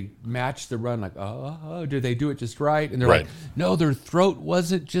 did they match the run? Like, did they do it just right? And they're like, no, their throat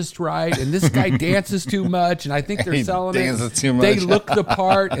wasn't just right, and this guy dances too much, and I think they're selling it. Too much. They look the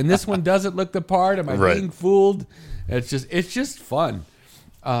part, and this one doesn't look the part. Am I being fooled? It's just fun.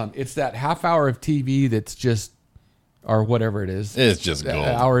 It's that half hour of TV that's just, or whatever it is. It's just gold.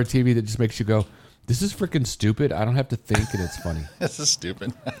 An hour of TV that just makes you go, this is freaking stupid. I don't have to think, and it's funny. This is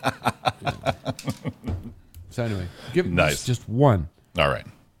stupid. So anyway, give nice. Just one. All right.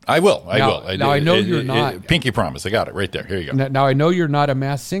 I will. Now I know you're not. Pinky promise. I got it right there. Here you go. Now I know you're not a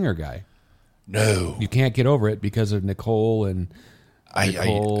Masked Singer guy. No. You can't get over it because of Nicole and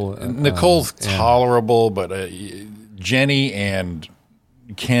Nicole's tolerable, but Jenny and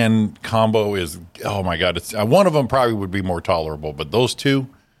Ken combo is, oh my God. It's one of them probably would be more tolerable, but those two,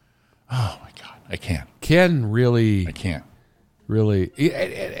 oh my God, I can't. Ken really. I can't. Really,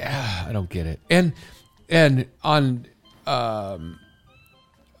 I don't get it. And on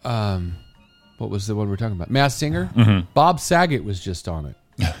what was the one we're talking about? Masked Singer? Bob Saget was just on it.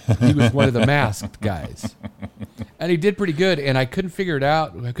 He was one of the masked guys. And he did pretty good, and I couldn't figure it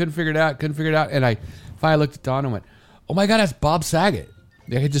out. And I finally looked at Don and went, oh my God, that's Bob Saget.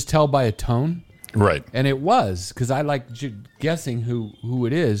 I could just tell by a tone. Right. And it was, because I like guessing who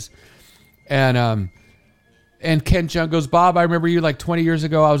it is. And Ken Chung goes, Bob, I remember you like 20 years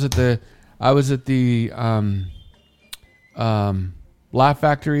ago. I was at the Laugh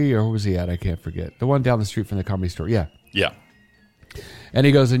Factory, or who was he at? I can't forget. The one down the street from the Comedy Store. Yeah. Yeah. And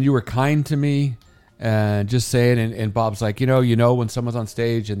he goes, and you were kind to me, and just saying. And Bob's like, you know, when someone's on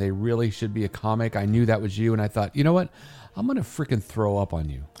stage and they really should be a comic, I knew that was you. And I thought, you know what? I'm going to freaking throw up on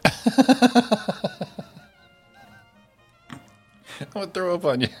you. I'm going to throw up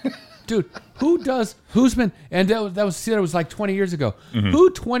on you. Dude, who's been, and that was like 20 years ago. Who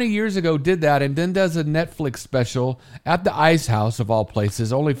 20 years ago did that and then does a Netflix special at the Ice House of all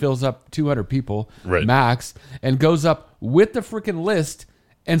places, only fills up 200 people, max, and goes up with the freaking list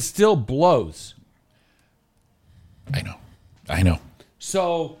and still blows? I know.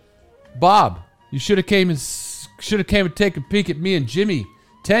 So, Bob, you should have came and take a peek at me and Jimmy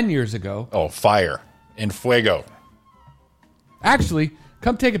 10 years ago. Oh, fire. En fuego. Actually,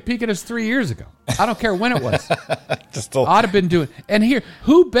 come take a peek at us 3 years ago. I don't care when it was. Just I'd have been doing. And here,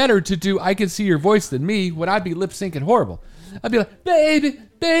 who better to do I Can See Your Voice than me when I'd be lip syncing horrible? I'd be like, baby,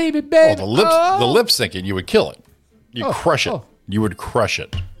 baby, baby. Oh, the lip syncing, you would kill it. You'd crush it. You would crush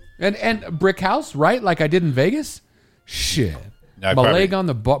it. And Brick House, right? Like I did in Vegas? Shit. My leg on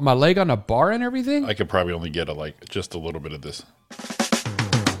the bar and everything? I could probably only get just a little bit of this.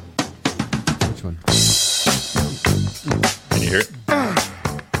 Which one? Can you hear it?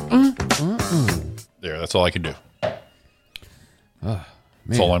 There, that's all I can do.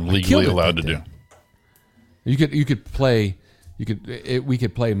 That's all I'm legally allowed to do. We could play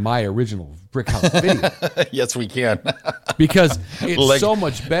my original Brick House video. Yes, we can. Because it's so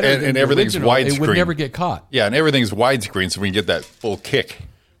much better than everything's the original. widescreen. It would never get caught. Yeah, and everything's widescreen, so we can get that full kick.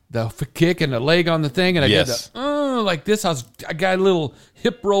 The kick and the leg on the thing, and I did the like this. I got a little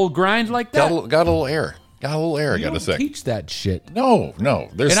hip roll grind like that. Got a little air. Got a little air. You don't teach that shit. No.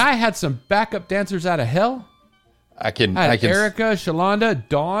 And I had some backup dancers out of hell. I can Erica, Shalonda,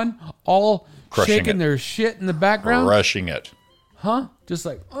 Dawn, all shaking their shit in the background, crushing it. Huh? Just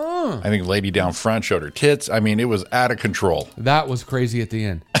like, I think lady down front showed her tits. I mean, it was out of control. That was crazy at the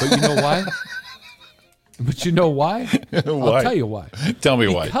end. But you know why? Why? I'll tell you why. Tell me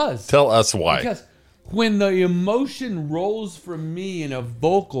why. Tell us why. Because when the emotion rolls from me in a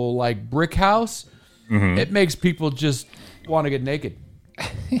vocal like Brick House, it makes people just want to get naked.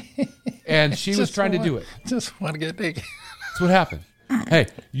 And she was trying to do it. Just want to get naked. That's what happened. Hey,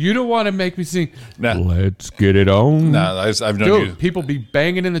 you don't want to make me sing. No. Let's get it on. No, I've known you. People be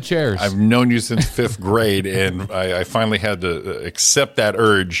banging in the chairs. I've known you since 5th grade, and I finally had to accept that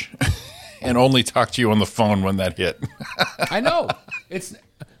urge and only talk to you on the phone when that hit. I know. It's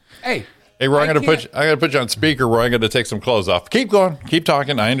hey. Hey, Roy, I gotta put you on speaker. Roy, I'm gonna take some clothes off. Keep going, keep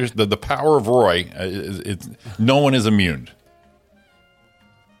talking. I understand the power of Roy. No one is immune.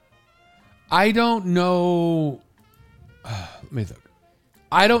 I don't know. Let me think.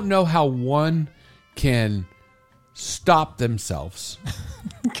 I don't know how one can stop themselves.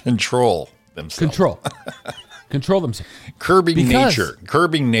 Control themselves. Control themselves. Curbing nature.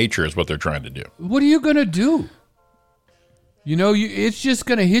 Curbing nature is what they're trying to do. What are you going to do? You know, it's just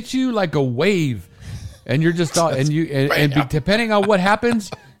going to hit you like a wave. And you're just and depending on what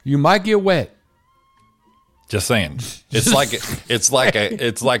happens, you might get wet. Just saying. It's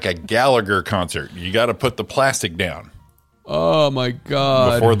like a Gallagher concert. You got to put the plastic down. Oh my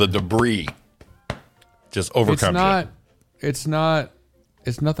God. Before the debris just overcomes you. It's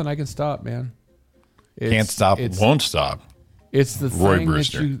nothing I can stop, man. Can't stop, won't stop. It's the Roy thing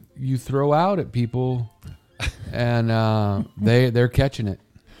Brewster. that you throw out at people, and they're catching it.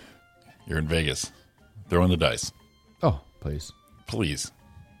 You're in Vegas. Throwing the dice. Oh, please. Please.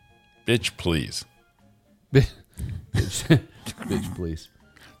 Bitch, please. Bitch, please.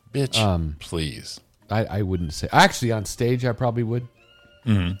 Bitch, please. I wouldn't say. Actually, on stage, I probably would.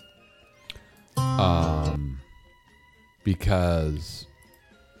 Mm-hmm. Because,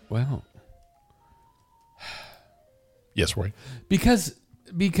 well. Yes, Roy. Because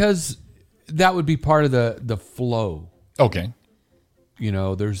that would be part of the flow. Okay. You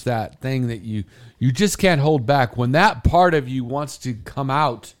know, there's that thing that you just can't hold back. When that part of you wants to come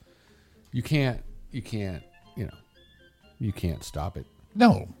out, you can't stop it.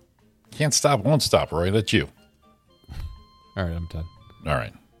 No. Can't stop, won't stop, Roy. That's you. All right, I'm done. All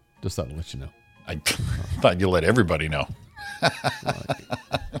right. Just thought I'd let you know. I thought you'd let everybody know.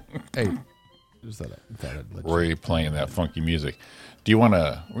 Hey, just thought I'd let Roy playing that funky music. Do you want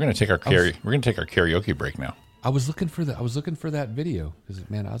to? We're going to take our karaoke break now. I was looking for that video because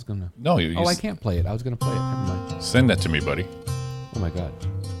man, I was gonna. No, I can't play it. I was gonna play it. Never mind. Send that to me, buddy. Oh my God.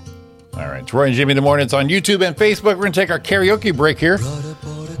 All right, it's Roy and Jimmy in the morning. It's on YouTube and Facebook. We're going to take our karaoke break here.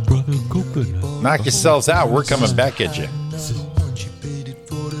 Brother coconut. Knock yourselves out. We're coming back at you.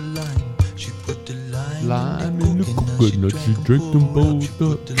 Lime in the coconut, she drank them both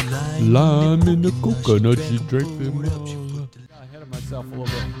up. Lime in the coconut, she drank them all up. I got ahead of myself a little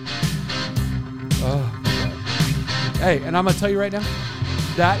bit. Oh, my God. Hey, and I'm going to tell you right now,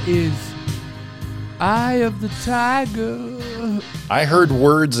 that is Eye of the Tiger. I heard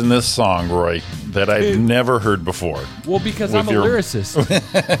words in this song, Roy, that I've never heard before. Well, because I'm a lyricist.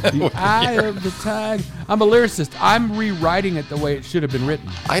 The Eye of the Tiger. I'm a lyricist. I'm rewriting it the way it should have been written.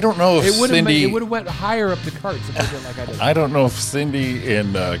 I don't know if Cindi... It would have went higher up the charts if I did like I did. I don't know if Cindi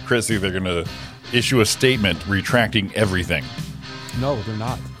and Chrissy, they're going to issue a statement retracting everything. No, they're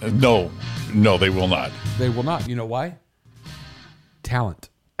not. No, they will not. They will not. You know why? Talent.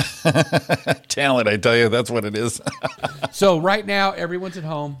 Talent, I tell you, that's what it is. So right now, everyone's at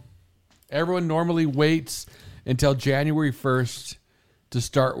home. Everyone normally waits until January 1st to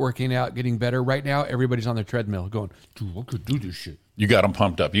start working out, getting better. Right now, everybody's on their treadmill going, dude, I could do this shit. You got them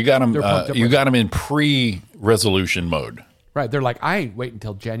pumped up. You got them in pre-resolution mode. Right. They're like, I ain't waiting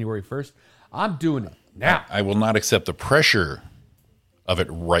until January 1st. I'm doing it now. I will not accept the pressure of it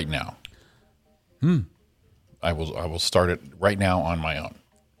right now. I will start it right now on my own.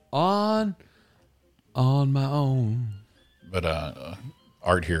 On my own. But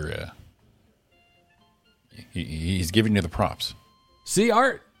Art here, he's giving you the props. See,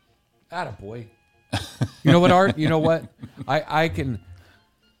 Art? Attaboy. You know what, Art? You know what? I can...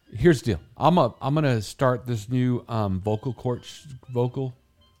 Here's the deal. I'm gonna start this new vocal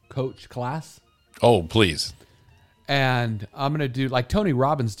coach class. Oh, please. And I'm gonna do like Tony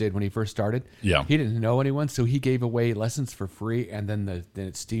Robbins did when he first started. Yeah, he didn't know anyone, so he gave away lessons for free, and then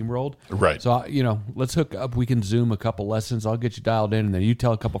it steamrolled. Right. So let's hook up. We can Zoom a couple lessons. I'll get you dialed in, and then you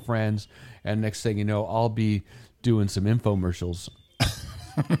tell a couple friends, and next thing you know, I'll be doing some infomercials.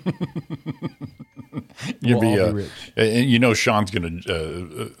 You'll be rich. And Sean's going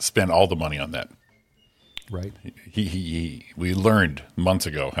to spend all the money on that. Right. We learned months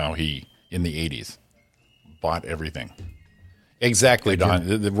ago how he in the 80s bought everything. Exactly,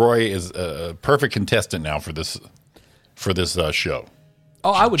 Don. Roy is a perfect contestant now for this show.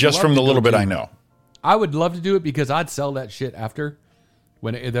 Oh, I would just from the little bit I know. I would love to do it because I'd sell that shit after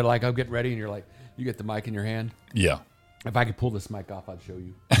when they're like, "I'm getting ready," and you're like, you get the mic in your hand. Yeah. If I could pull this mic off, I'd show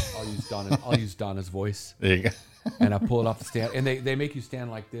you. I'll use Donna's voice. There you go. And I pull it off the stand, and they make you stand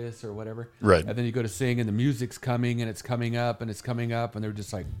like this or whatever. Right. And then you go to sing, and the music's coming, and it's coming up, and it's coming up, and they're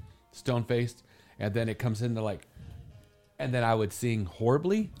just like stone faced. And then it comes into like, and then I would sing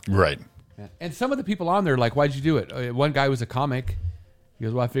horribly. Right. And some of the people on there, like, why'd you do it? One guy was a comic. He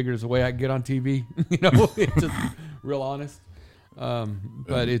goes, well, I figured it's a way I can get on TV. It's just real honest.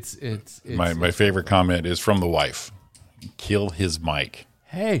 But it's my favorite comment is from the wife. Kill his mic.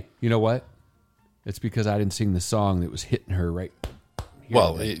 Hey, you know what? It's because I didn't sing the song that was hitting her right here.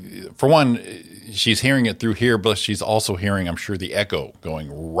 Well, for one, she's hearing it through here, but she's also hearing, I'm sure, the echo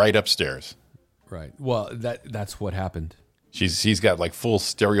going right upstairs. Right. Well, that's what happened. She's got like full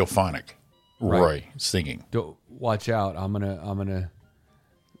stereophonic Roy singing. Don't watch out. I'm gonna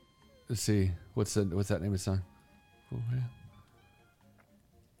let's see. What's that name of the song?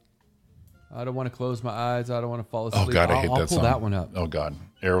 I don't want to close my eyes. I don't want to fall asleep. Oh God, I hate that song. I'll pull that one up. Oh God,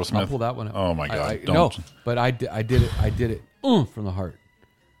 Aerosmith. I'll pull that one up. Oh my God, no, but I did it from the heart.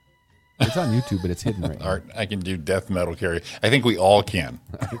 It's on YouTube, but it's hidden right now. Art, I can do death metal karaoke. I think we all can.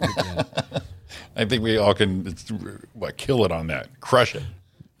 I think we all can. Kill it on that. Crush it.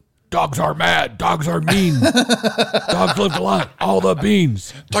 Dogs are mad. Dogs are mean. Dogs live a lot. All the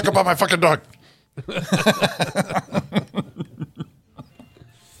beans. Talk about my fucking dog.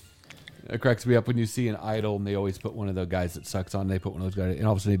 It cracks me up when you see an idol and they always put one of the guys that sucks on. They put one of those guys, and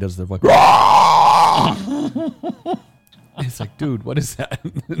all of a sudden he does their voice. It's like, dude, what is that?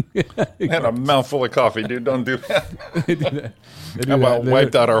 And a mouthful of coffee, dude. Don't do that. They do that. How about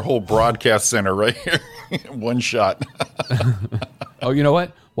wiped out our whole broadcast center right here? One shot. Oh, you know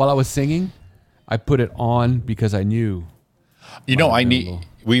what? While I was singing, I put it on because I knew.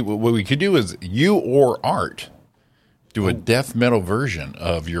 What we could do is you or Art do a death metal version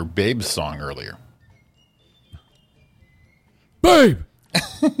of your Babe song earlier. Babe!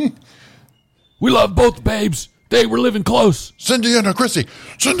 We love both babes. They were living close. Cindi and Chrissy.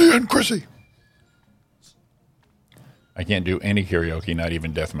 Cindi and Chrissy. I can't do any karaoke, not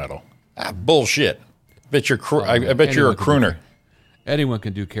even death metal. Bullshit. I bet you're a crooner. Anyone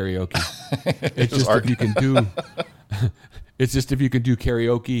can do karaoke. It's just if you can do. It's just if you can do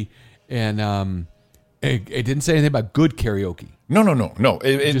karaoke, and it didn't say anything about good karaoke. No.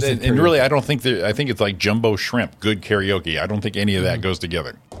 And really, I don't think that. I think it's like jumbo shrimp. Good karaoke. I don't think any of that goes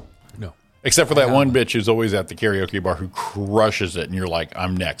together. No, except for that one bitch who's always at the karaoke bar who crushes it, and you're like,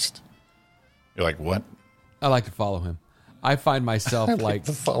 I'm next. You're like, what? I like to follow him. I find myself like,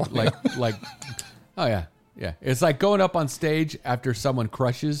 oh yeah. It's like going up on stage after someone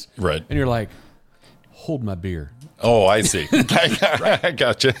crushes, right? And you're like, hold my beer. Oh, I see. I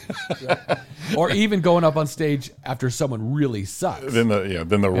gotcha. Right. Or even going up on stage after someone really sucks. Then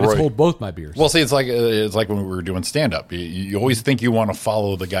Roy. Hold both my beers. Well, see, it's like when we were doing stand up. You always think you want to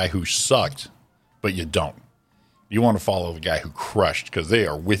follow the guy who sucked, but you don't. You want to follow the guy who crushed because they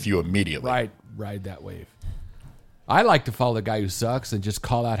are with you immediately. Right, ride that wave. I like to follow the guy who sucks and just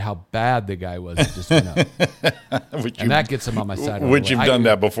call out how bad the guy was that just went up. And that gets him on my side. Which you've done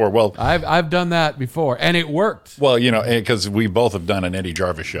that before. Well, I've done that before, and it worked. Well, because we both have done an Eddie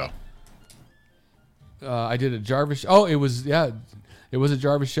Jarvis show. I did a Jarvis. Oh, it was a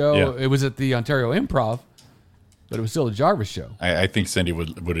Jarvis show. Yeah. It was at the Ontario Improv, but it was still a Jarvis show. I think Cindi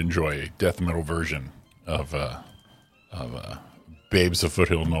would enjoy a death metal version of Babes of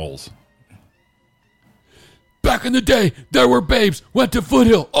Foothill Knolls. Back in the day, there were babes went to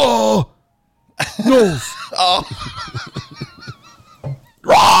Foothill. Oh, Knolls. Oh.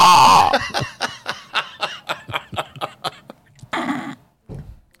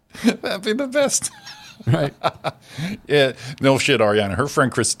 That'd be the best. Right. Yeah. No shit, Ariana. Her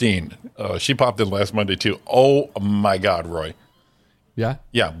friend Christine, she popped in last Monday too. Oh my God, Roy. Yeah?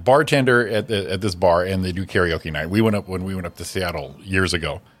 Yeah. Bartender at this bar, and they do karaoke night. When we went up to Seattle years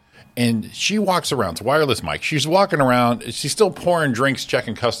ago. And she walks around. It's wireless mic. She's walking around. She's still pouring drinks,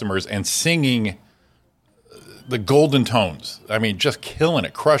 checking customers, and singing the golden tones. I mean, just killing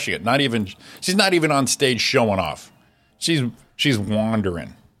it, crushing it. She's not even on stage showing off. She's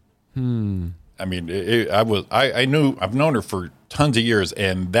wandering. I mean, I've known her for tons of years,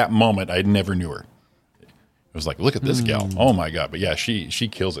 and that moment I never knew her. It was like, look at this gal. Oh my God. But yeah, she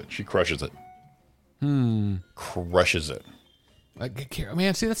kills it. She crushes it. Crushes it.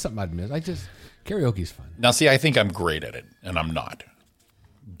 Man, see, that's something I'd miss. Karaoke's fun. Now, see, I think I'm great at it, and I'm not.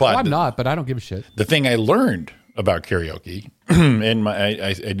 But I'm not, but I don't give a shit. The thing I learned about karaoke, and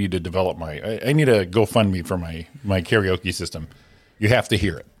I need to develop I need a GoFundMe for my karaoke system. You have to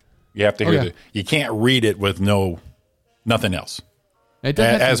hear it. You have to hear you can't read it with nothing else.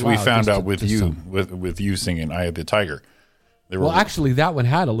 As we found out with you singing "Eye of the Tiger," Well, actually, that one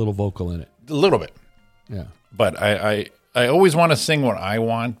had a little vocal in it. A little bit. Yeah. But I always want to sing what I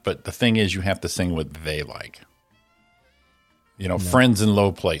want, but the thing is you have to sing what they like. Friends in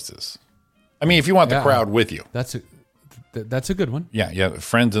low places. I mean, if you want the crowd with you. That's a good one. Yeah.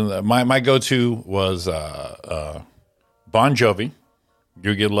 Friends in my go-to was Bon Jovi.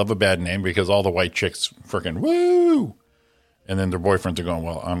 You Give Love a Bad Name, because all the white chicks freaking woo, and then their boyfriends are going,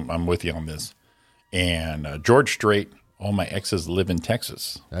 well, I'm with you on this. And George Strait, All My Exes Live in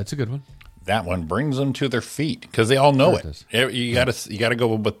Texas. That's a good one. That one brings them to their feet because they all know it. You gotta go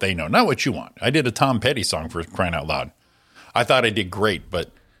with what they know, not what you want. I did a Tom Petty song, for crying out loud. I thought I did great, but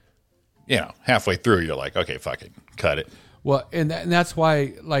halfway through you're like, okay, fuck it, cut it. Well, and that's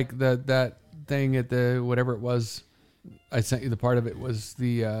why, like that thing at the whatever it was, I sent you the part of it was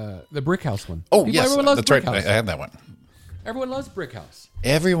the Brick House one. Oh, yes, everyone loves Brick House. I had that one. Everyone loves Brick House.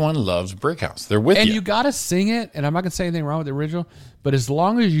 Everyone loves Brick House. They're with you. And you got to sing it, and I'm not going to say anything wrong with the original, but as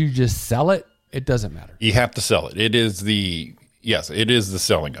long as you just sell it, it doesn't matter. You have to sell it. It is the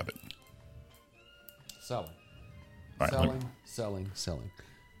selling of it. Selling. All right, Selling.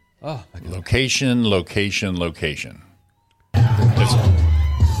 Oh, my God. Location. All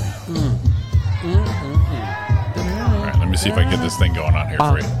right, let me see if I can get this thing going on here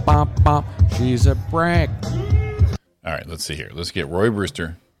for you. She's a brick. All right, let's see here. Let's get Roy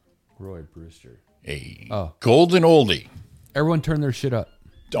Brewster. A golden oldie. Everyone turn their shit up.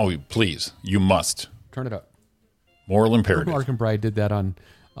 Oh, please. You must. Turn it up. Moral imperative. Mark and Bride did that on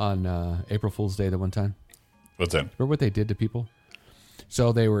April Fool's Day the one time. What's that? Remember what they did to people?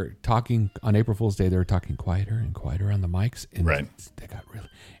 So they were talking on April Fool's Day. They were talking quieter and quieter on the mics. And right. They got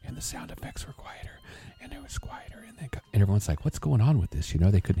and the sound effects were quieter. And it was quieter. And everyone's like, what's going on with this?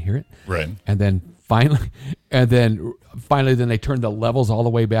 They couldn't hear it. Right. And then finally, then they turned the levels all the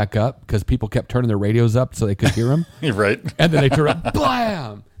way back up because people kept turning their radios up so they could hear them. Right. And then they turned up,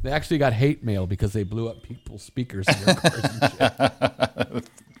 blam! They actually got hate mail because they blew up people's speakers in their cars and shit.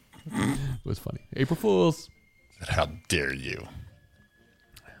 It was funny. April Fools. How dare you?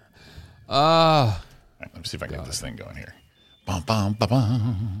 Right, let me see if I can get this thing going here. Bum, bum, bum,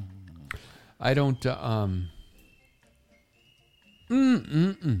 bum. I don't.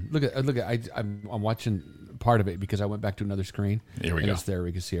 Look at. I'm watching part of it because I went back to another screen. Here we go. It's there.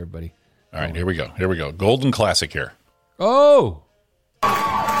 We can see everybody. All right, here we go. Golden classic here. Oh.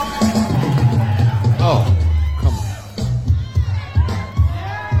 Oh, come on.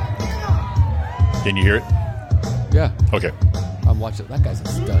 Can you hear it? Yeah. Okay. I'm watching. That guy's a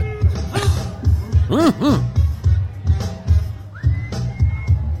stud.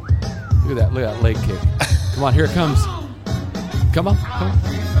 Look at that leg kick. Come on, here it comes. Come on.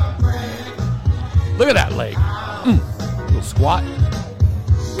 Look at that leg. Little squat.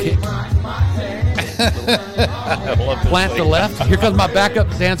 Kick. Plant the left. Here comes my backup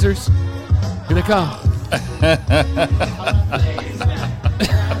dancers. Here they come.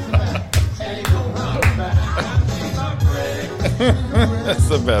 That's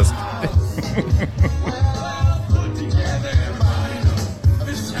the best.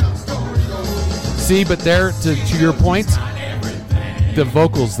 See, but there, to your point, the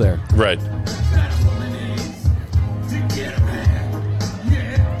vocals there. Right.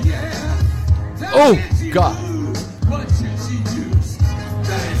 Oh, God.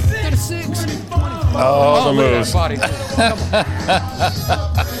 Oh, the moves. Body.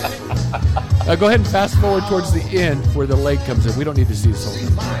 Go ahead and fast forward towards the end where the leg comes in. We don't need to see this whole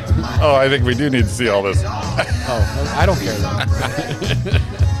thing. Oh, I think we do need to see all this. Oh, I don't care.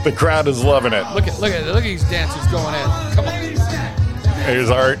 The crowd is loving it. Look at these dancers going in. Come on. Here's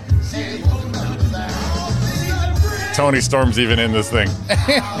Art. Tony Storm's even in this thing.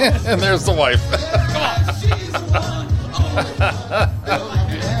 And there's the wife.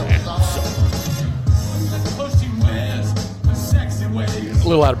 A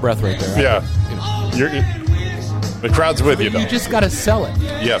little out of breath right there. Yeah. The crowd's with you, though. You just got to sell it.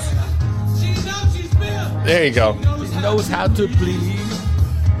 Yes. There you go. He knows how to please.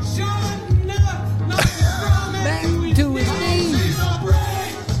 Back to his knees.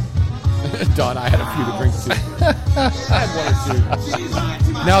 Don, I had a few to drink too. I had one or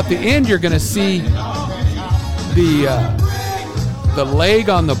two. Now at the end, you're going to see the leg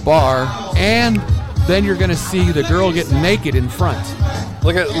on the bar, and then you're going to see the girl get naked in front.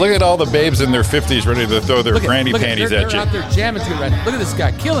 Look at all the babes in their 50s ready to throw their granny panties they're at you. Out there jamming to it right now. Look at this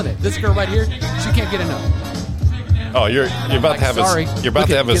guy killing it. This girl right here, she can't get enough. Oh, you're about to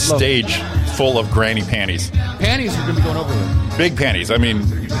have a stage full of granny panties. Panties are going to be going over there. Big panties. I mean,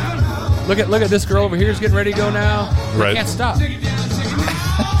 look at this girl over here is getting ready to go now. Right. Can't stop.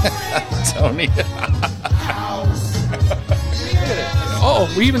 Tony.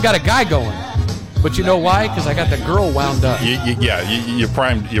 Oh, we even got a guy going. But you know why? Because I got the girl wound up. You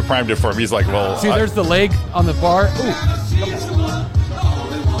primed it for him. He's like, well. See, there's the leg on the bar. Ooh.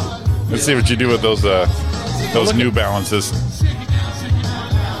 Let's see what you do with those New Balances.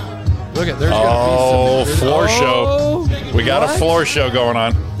 Look at there's floor show. We got a floor show going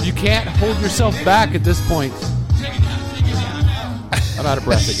on. You can't hold yourself back at this point. I'm out of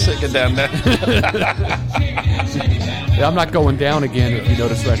breath again. Sticking down there. Yeah, I'm not going down again if you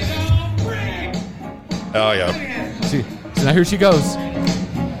notice that. Oh yeah. See, so now here she goes.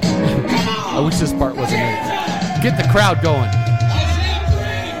 I wish this part wasn't in it. Get the crowd going.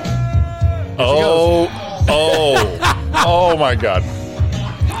 Oh my God.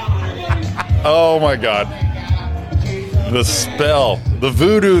 Oh my God. The spell, the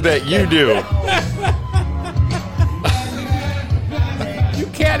voodoo that you do. You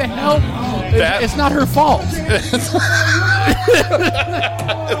can't help. It's not her fault. It's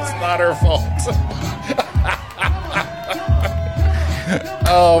not her fault.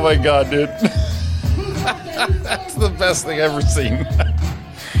 Oh my God, dude. That's the best thing I've ever seen.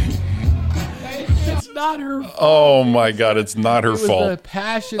 It's not her fault. Oh my God, it's not her fault. The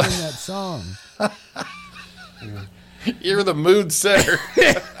passion in that song. You're the mood setter.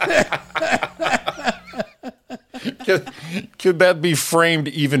 Could that be framed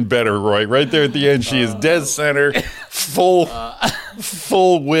even better, Roy? Right there at the end, she is dead center, full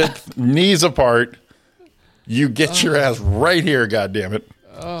width, knees apart. You get your ass right here, goddammit.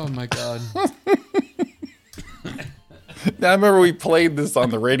 Oh my God. Now, I remember we played this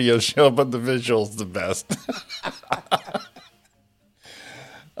on the radio show, but the visual's the best.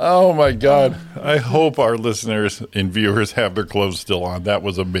 Oh my God. I hope our listeners and viewers have their clothes still on. That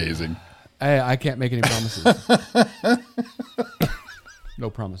was amazing. I can't make any promises. No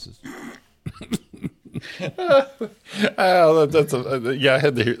promises. I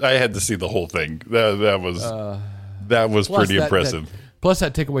had to see the whole thing. That was pretty impressive. Plus,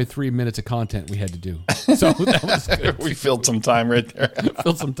 that take away 3 minutes of content we had to do. So that was good. We filled some time right there.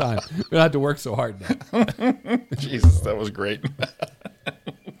 Filled some time. We don't have to work so hard now. Jesus, that was great.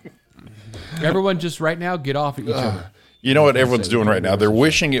 Everyone just right now get off at each other. You know what everyone's doing right now? They're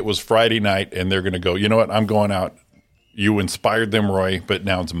wishing it was Friday night, and they're going to go, you know what? I'm going out. You inspired them, Roy, but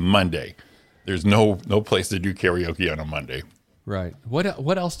now it's Monday. There's no place to do karaoke on a Monday. Right.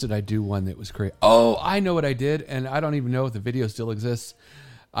 What else did I do one that was crazy? Oh, I know what I did, and I don't even know if the video still exists.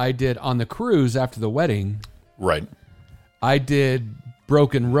 I did on the cruise after the wedding. Right. I did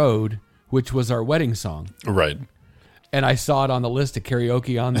Broken Road, which was our wedding song. Right. And I saw it on the list of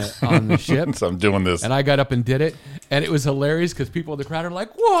karaoke on the ship. So I'm doing this. And I got up and did it. And it was hilarious because people in the crowd are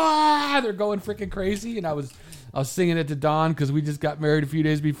like, "Wow!" They're going freaking crazy. And I was singing it to Don because we just got married a few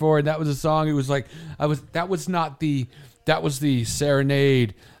days before, and that was a song. It was like that was the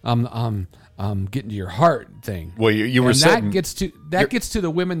serenade getting to your heart thing. Well, you were setting, that gets to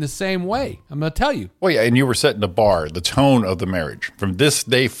the women the same way. I'm going to tell you. Well, yeah, and you were setting the bar, the tone of the marriage from this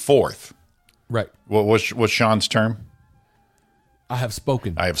day forth. Right. What's Sean's term? I have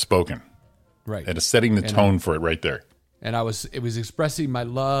spoken. Right. And it's setting the tone for it right there. And it was expressing my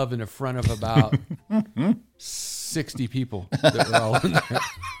love in front of about 60 people that were all in there.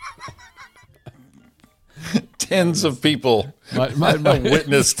 Tens of people my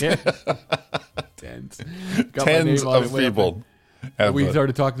witnessed. Tens of people. We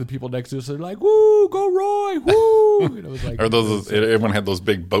started talking to the people next to us. They're like, "Woo, go Roy, woo!" And it was like, everyone had those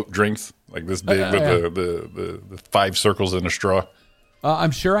big boat drinks, like this big with the 5 circles in a straw.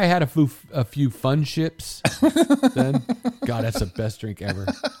 I'm sure I had a few fun ships then. God, that's the best drink ever.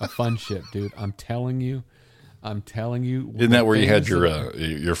 A fun ship, dude. I'm telling you. Isn't that where you had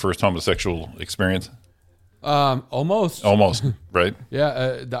your first homosexual experience? Almost, right?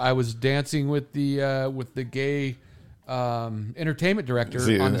 Yeah, I was dancing with the gay entertainment director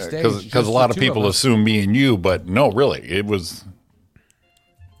on the stage. Because a lot of people assume me and you, but no, really, it was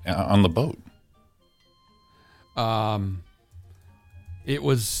on the boat. It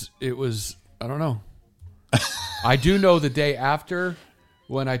was. I don't know. I do know the day after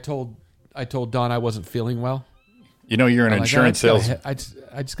when I told Don I wasn't feeling well. You know, you're an insurance salesman. I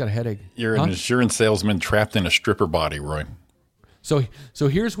just got a headache. You're an insurance salesman trapped in a stripper body, Roy. So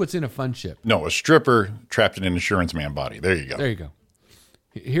here's what's in a fun ship. No, a stripper trapped in an insurance man body. There you go.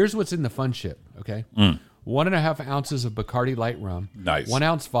 Here's what's in the fun ship, okay? 1.5 ounces of Bacardi light rum. Nice. 1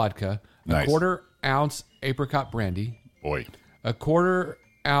 ounce vodka. Nice. 1/4 ounce apricot brandy. Boy. 1/4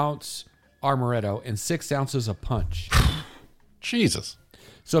 ounce amaretto and 6 ounces of punch. Jesus.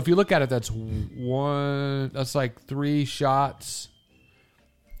 So if you look at it, that's like 3 shots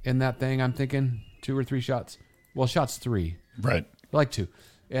in that thing. I'm thinking 2 or 3 shots. Well, shots 3. Right. like to.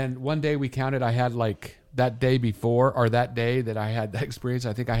 And one day we counted, I had like that day before or that day that I had that experience,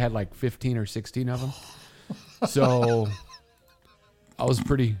 I think I had like 15 or 16 of them. So I was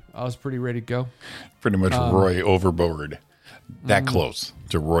pretty ready to go. Pretty much Roy overboard. That close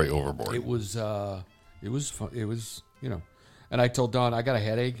to Roy overboard. It was fun. It was, and I told Dawn, I got a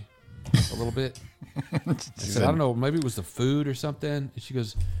headache a little bit. I said, I don't know, maybe it was the food or something. And she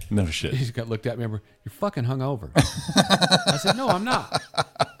goes, no shit. She got looked at me, you're fucking hungover. I said, no, I'm not.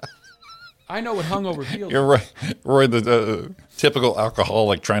 I know what hungover feels You're right. Roy, the typical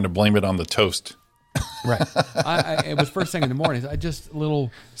alcoholic trying to blame it on the toast. Right. It was first thing in the morning. I just a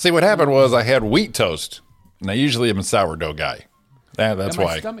little. See, what happened was I had wheat toast, and I usually am a sourdough guy. That's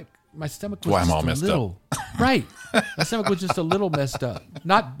why. My stomach was why I'm just all messed a little. Right. My stomach was just a little messed up.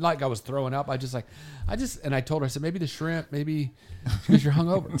 Not like I was throwing up. And I told her, I said, maybe the shrimp, maybe because you're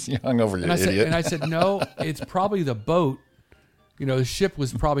hungover. You're hungover, you idiot. And I said, no, it's probably the boat. The ship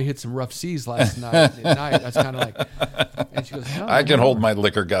was probably hit some rough seas last night. That's kind of like, and she goes, no, I can hold my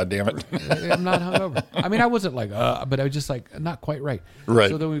liquor, goddammit. I'm not hungover. I mean, I wasn't like, but I was just like, not quite right.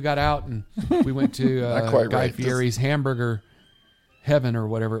 Right. So then we got out and we went to Guy Fieri's Hamburger Heaven or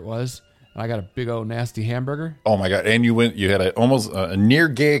whatever it was. And I got a big old nasty hamburger. Oh my God. And you had almost a near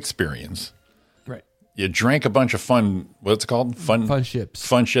gay experience. Right. You drank a bunch of what's it called? Fun ships.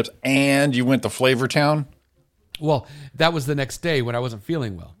 Fun ships. And you went to Flavor Town. Well, that was the next day when I wasn't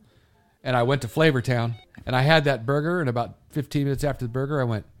feeling well. And I went to Flavortown, and I had that burger, and about 15 minutes after the burger, I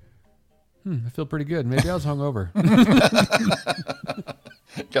went, I feel pretty good. Maybe I was hungover.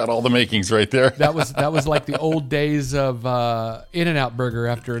 Got all the makings right there. That was like the old days of In-N-Out Burger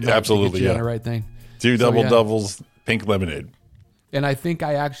after a night absolutely, to get you on the right thing. 2 doubles, pink lemonade. And I think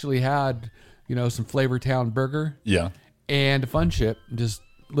I actually had, some Flavortown burger. Yeah. And a Fun Chip, just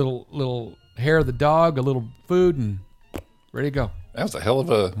little hair of the dog, a little food, and ready to go. That was a hell of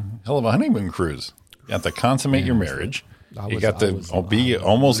a honeymoon cruise. You got to consummate your marriage. You got to be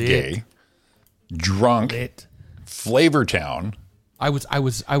almost lit. gay, drunk, Flavor Town. I was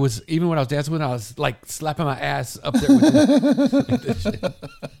even when I was dancing with him, I was like slapping my ass up there with the shit.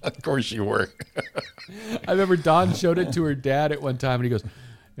 Of course you were. I remember Dawn showed it to her dad at one time, and he goes,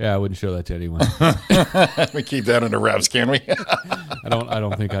 "Yeah, I wouldn't show that to anyone." We keep that under wraps, can we? I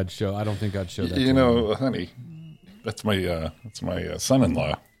don't think I'd show that. You know, honey, that's my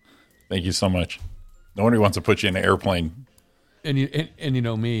son-in-law. Thank you so much. No wonder he wants to put you in an airplane. And you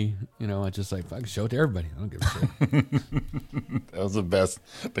know me, I just like, I can show it to everybody. I don't give a shit. That was the best.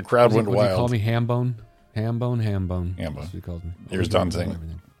 The crowd went wild. He called me Hambone. Hambone. That's what he calls me. Here's Don saying.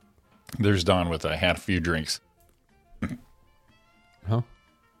 There's Don with a had a few drinks. Huh?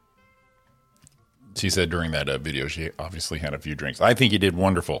 She said during that video, she obviously had a few drinks. I think you did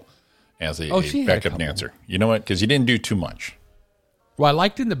wonderful as a backup dancer. You know what? Because you didn't do too much. Well, I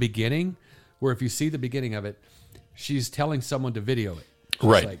liked in the beginning, where if you see the beginning of it, she's telling someone to video it.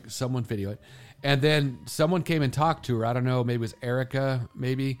 Right. Like, someone video it. And then someone came and talked to her. I don't know, maybe it was Erica,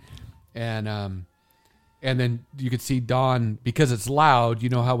 maybe. And then you could see Dawn, because it's loud, you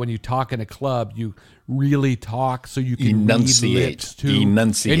know how when you talk in a club, you really talk so you can enunciate. read lips too.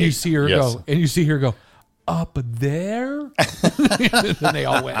 Enunciate. And you see her go, up there? Then they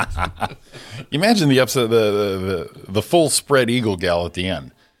all went. Imagine the upset, the full spread eagle gal at the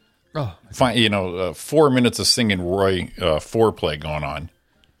end. Oh, 4 minutes of singing Roy foreplay going on.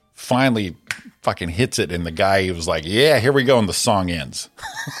 Finally, fucking hits it, and the guy was like, "Yeah, here we go," and the song ends.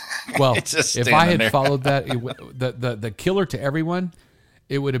 Well, if I had followed that, the killer to everyone,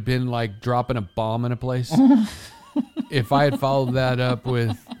 it would have been like dropping a bomb in a place. If I had followed that up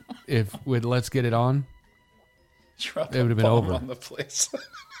with "Let's Get It On," it would have been over. On the place.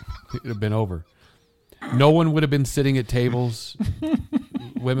 It would have been over. No one would have been sitting at tables.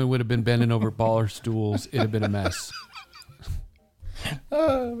 Women would have been bending over baller stools. It'd have been a mess.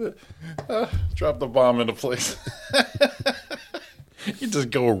 Drop the bomb into place. You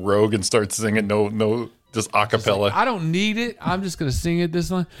just go rogue and start singing no, just a cappella. Like, I don't need it. I'm just gonna sing it this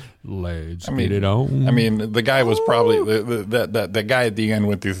line. Let's get it on. I mean, the guy was probably that guy at the end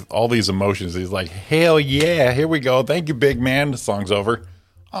went through all these emotions. He's like, "Hell yeah, here we go. Thank you, big man." The song's over.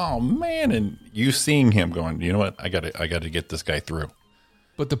 Oh man, and you seeing him going, you know what? I got to get this guy through.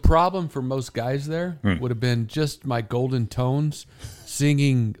 But the problem for most guys there would have been just my golden tones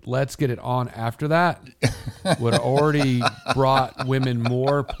singing "Let's Get It On" after that would have already brought women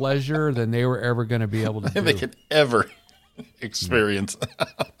more pleasure than they were ever going to be able to do. They could ever experience.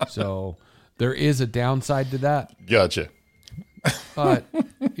 So there is a downside to that. Gotcha. But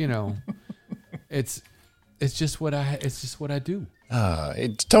it's just what I do.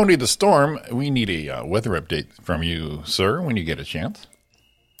 It's Tony the Storm. We need a weather update from you, sir, when you get a chance.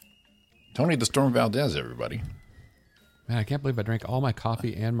 Tony the Storm Valdez, everybody. Man, I can't believe I drank all my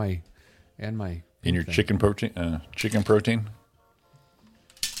coffee and my in your chicken protein. Chicken protein.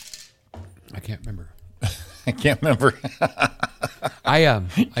 I can't remember. I can't remember.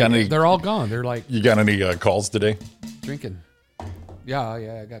 They're all gone. They're like. You got any calls today? Drinking. Yeah,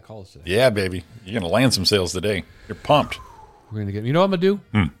 I got calls today. Yeah, baby. You're gonna land some sales today. You're pumped. We're gonna get. You know what I'm gonna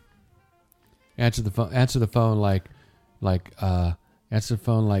do? Answer the phone. Answer the phone like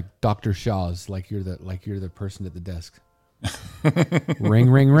Dr. Shaw's. Like you're the person at the desk. Ring,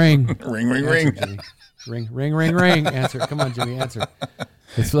 ring, ring. Ring, ring, Answer, ring. Ring, ring, ring, ring. Answer. Come on, Jimmy. Answer.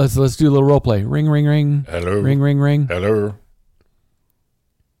 Let's do a little role play. Ring, ring, ring. Hello. Ring, ring, ring. Hello.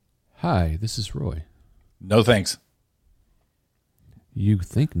 Hi, this is Roy. No thanks. You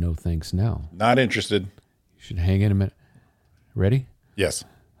think no thanks now. Not interested. You should hang in a minute. Ready? Yes.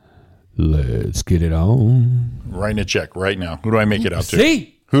 Let's get it on. Writing a check right now. Who do I make it out to?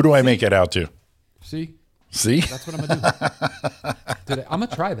 See? Who do I make it out to? See? See? That's what I'm going to do. I'm going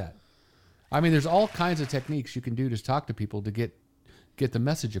to try that. I mean, there's all kinds of techniques you can do to talk to people to get the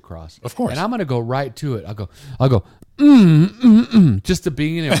message across. Of course. And I'm going to go right to it. I'll go, just to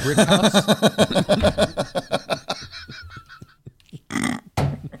being in a brick house.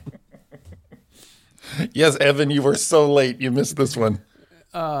 Yes, Evan, you were so late. You missed this one.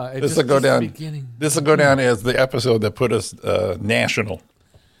 This will go down. This will go down as the episode that put us national.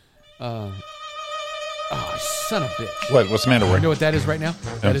 Oh, son of a bitch! What's the matter? You know what that is right now?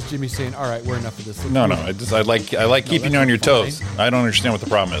 That is Jimmy saying, "All right, we're enough of this." No. I like keeping you on your toes. I don't understand what the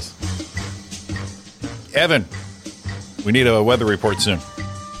problem is. Evan, we need a weather report soon.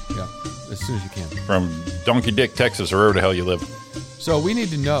 Yeah, as soon as you can. From Donkey Dick, Texas, or wherever the hell you live. So we need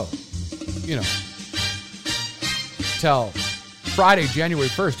to know, till Friday, January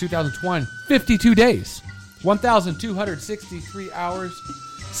 1st, 2020, 52 days, 1,263 hours,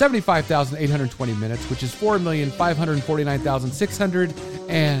 75,820 minutes, which is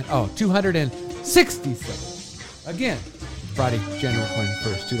 4,549,260 seconds. Again, Friday, January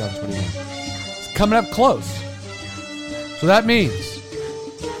 21st, 2021. It's coming up close. So that means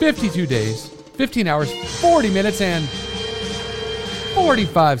 52 days, 15 hours, 40 minutes, and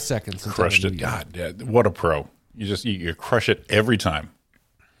 45 seconds. Crushed it. God, what a pro. You crush it every time.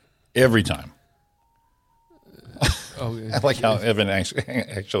 Every time. I like how Evan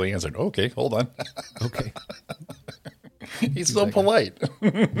actually answered, okay, hold on. Okay. He's so polite.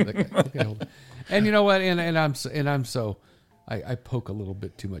 Okay. And you know what? I poke a little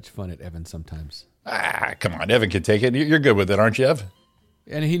bit too much fun at Evan sometimes. Come on. Evan can take it. You're good with it, aren't you, Ev?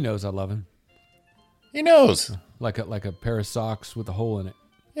 And he knows I love him. He knows. Like a pair of socks with a hole in it.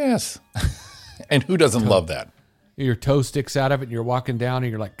 Yes. And who doesn't love that? Your toe sticks out of it and you're walking down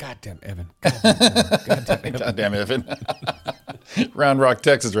and you're like, God damn Evan. God damn Evan. Round Rock,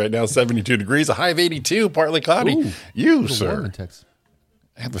 Texas right now, 72 degrees, a high of 82, partly cloudy. Ooh, you, sir, warm in Texas.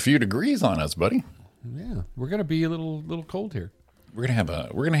 Have a few degrees on us, buddy. Yeah, we're going to be a little cold here. We're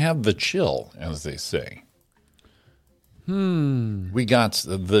going to have the chill, as they say. We got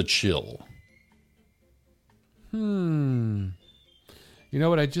the chill. You know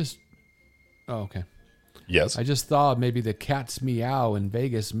what oh, okay. Yes. I just thought maybe the Cat's Meow in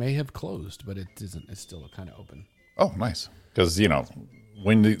Vegas may have closed, but it isn't. It's still kind of open. Oh, nice. Because,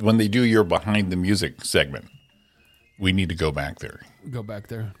 when they do your behind the music segment, we need to go back there. Go back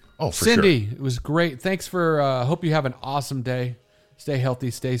there. Oh, for Cindi, sure. It was great. Thanks for, hope you have an awesome day. Stay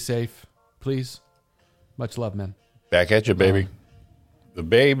healthy, stay safe, please. Much love, man. Back at you, baby. The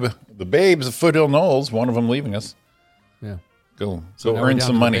babes of Foothill Knolls, one of them leaving us. Yeah. Go now earn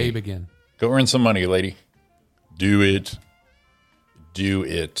some money. Babe again. Go earn some money, lady. Do it. Do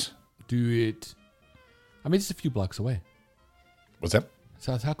it. Do it. I mean, just a few blocks away. What's that?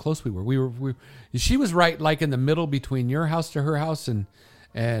 So that's how close we were. She was right, like in the middle between your house to her house and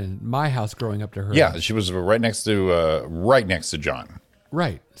my house growing up to her. Yeah, house. she was right next to John.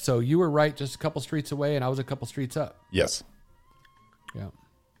 Right. So you were right, just a couple streets away, and I was a couple streets up. Yes. Yeah.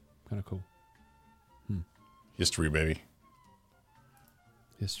 Kind of cool. History, baby.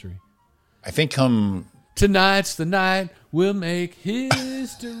 History. I think Tonight's the night we'll make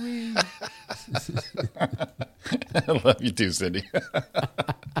history. I love you too, Cindi.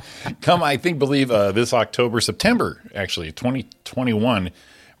 Believe this September, actually, 2021,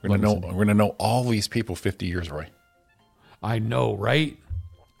 we're gonna know all these people 50 years, Roy. I know, right?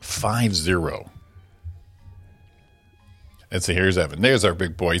 50. And so here's Evan. There's our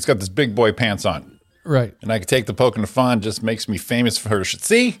big boy. He's got this big boy pants on. Right. And I can take the poke and the fun. Just makes me famous for her.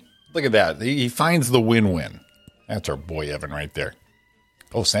 See? Look at that. He finds the win-win. That's our boy Evan right there.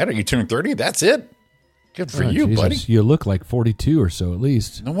 Oh, Santa, you turned 30? That's it? Good for you, Jesus. buddy. You look like 42 or so at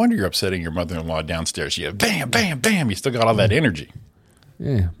least. No wonder you're upsetting your mother-in-law downstairs. You bam, bam, bam. You still got all that energy.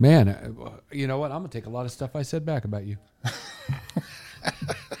 Yeah, man. You know what? I'm going to take a lot of stuff I said back about you.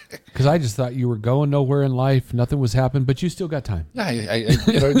 Because I just thought you were going nowhere in life. Nothing was happening, but you still got time. Yeah,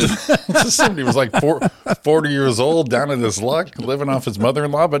 somebody was like 40 years old, down in his luck, living off his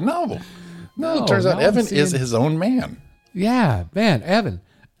mother-in-law. But no, it turns out Evan is his own man. Yeah, man, Evan.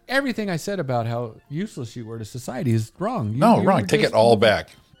 Everything I said about how useless you were to society is wrong. Wrong. Take it all back.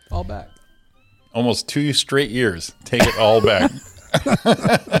 All back. Almost 2 straight years. Take it all back.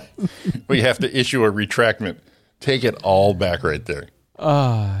 We have to issue a retractment. Take it all back right there.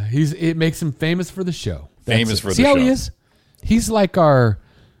 It makes him famous for the show. See how he is? He's like our,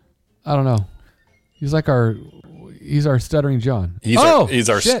 I don't know. He's our stuttering John. He's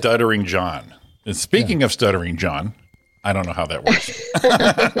our stuttering John. And speaking of stuttering John, I don't know how that works.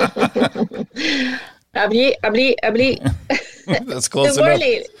 That's close enough.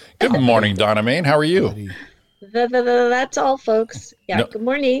 Morning. Good morning, Donna Maine. How are you? That's all, folks. Yeah. No, good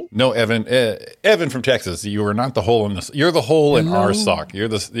morning. No, Evan. Evan from Texas. You are not the hole in this. You're the hole in our sock. You're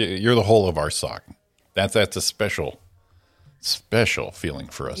the hole of our sock. That's a special feeling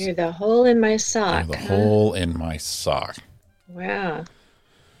for us. You're the hole in my sock. You're the hole in my sock. Wow.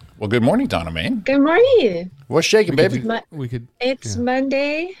 Well, good morning, Donna Maine. Good morning. What's shaking, baby? It's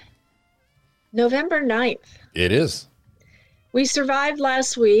Monday, November 9th. It is. We survived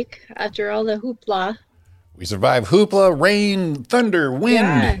last week after all the hoopla. We survived hoopla, rain, thunder,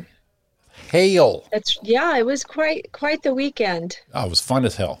 wind, hail. It was quite the weekend. Oh, it was fun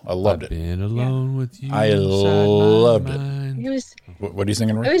as hell. I loved it. Been alone with you. I loved it. It was. What are you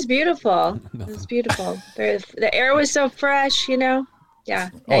singing? It was beautiful. It was beautiful. The air was so fresh, Yeah.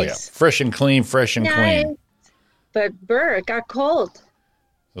 Nice. Oh yeah, fresh and clean. But it got cold.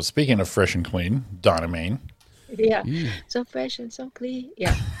 So speaking of fresh and clean, Donna Maine. Yeah. So fresh and so clean.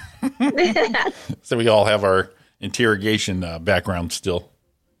 Yeah. So we all have our interrogation background still.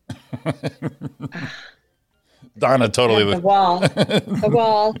 Donna totally. The wall. The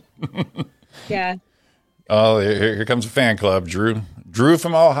wall. Yeah. Oh, here comes a fan club. Drew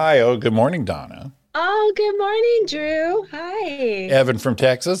from Ohio. Good morning, Donna. Oh, good morning, Drew. Hi. Evan from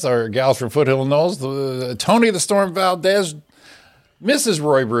Texas. Our gals from Foothill Knolls. Tony the Storm Valdez. Mrs.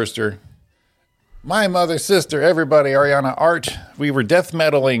 Roy Brewster. My mother, sister, everybody, Ariana, Art. We were death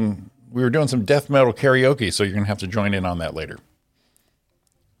metaling. We were doing some death metal karaoke, so you're going to have to join in on that later.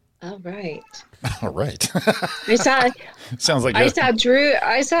 All right. All right. Sounds like I saw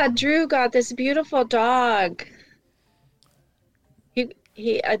Drew got this beautiful dog.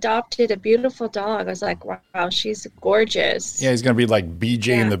 He adopted a beautiful dog. I was like, wow, she's gorgeous. Yeah, he's going to be like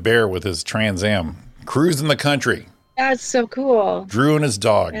BJ and the Bear with his Trans Am. Cruising the country. That's so cool. Drew and his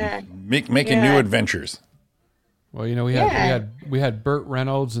dog making new adventures. Well, we had Burt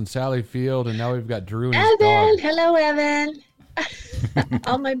Reynolds and Sally Field, and now we've got Drew and his dog. Hello, Evan.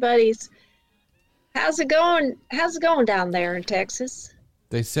 All my buddies. How's it going? How's it going down there in Texas?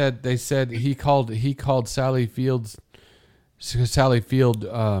 They said he called Sally Field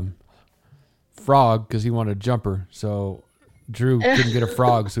frog because he wanted a jumper. So Drew couldn't get a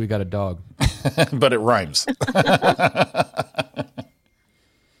frog, so he got a dog. But it rhymes.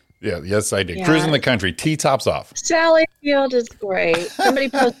 Yes, I did. Yeah. Cruising the country, T-tops off. Sally Field is great.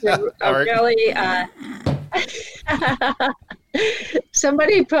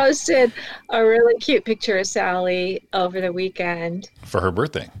 Somebody posted a really cute picture of Sally over the weekend. For her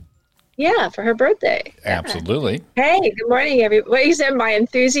birthday. Yeah, for her birthday. Absolutely. Hey, good morning, everybody. What you said, my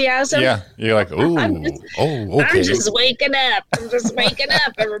enthusiasm? Yeah, you're like, okay. I'm just waking up.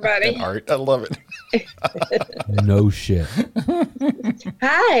 Everybody. All right, I love it. No shit.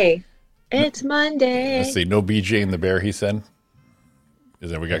 Hi, it's Monday. Let's see, no BJ and the Bear, he said.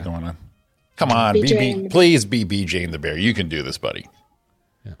 Is that what we got going on? Come on, please be BJ and the Bear. You can do this, buddy.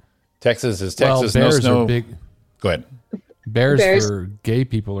 Yeah. Texas is Texas. Well, bears no snow. Are big. Go ahead. Bears for gay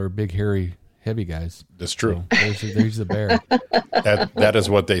people are big, hairy, heavy guys. That's true. So there's the bear. That is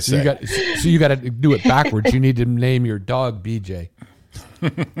what they say. You got to do it backwards. You need to name your dog BJ.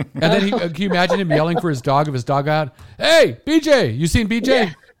 And then can you imagine him yelling for his dog if his dog out? Hey, BJ, you seen BJ?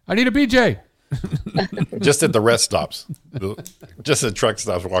 Yeah. I need a BJ. Just at the rest stops. Just at truck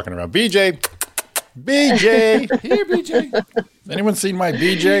stops walking around. BJ. Here, BJ. Anyone seen my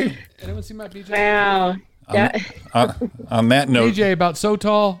BJ? Wow. On that note, BJ about so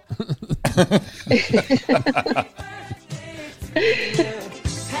tall.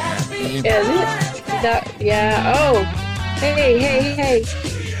 Yeah. Oh, hey.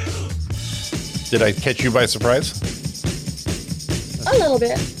 Did I catch you by surprise? A little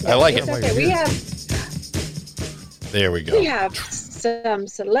bit. I like it. It's okay. We have some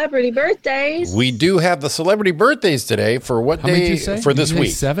celebrity birthdays. We do have the celebrity birthdays today. For what How many day? did you say? For this Did you say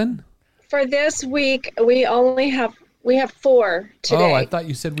week. 7? For this week, we have 4 today. Oh, I thought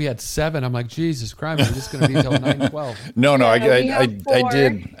you said we had 7. I'm like, Jesus Christ, we're just going to be until 9:12. No, we I have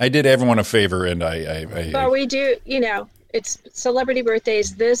 4. did everyone a favor, and I But we do, it's celebrity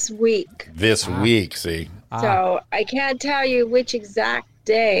birthdays this week. this week. See, So I can't tell you which exact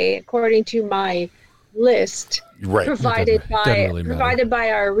day, according to my list right? provided Doesn't really matter.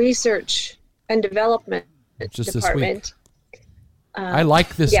 by our research and development Just this department. I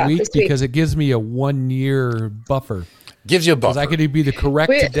like this yeah, week this week. because it gives me a 1-year buffer. Gives you a Because buffer. I could either be the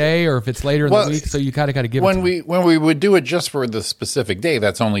correct today or if it's later in Well, the week, so you kind of got to give it to me. when we would do it just for the specific day,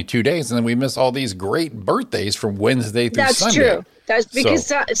 that's only 2 days, and then we miss all these great birthdays from Wednesday through That's Sunday. true. That's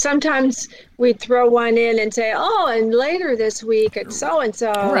because sometimes we'd throw one in and say, "Oh, and later this week it's so and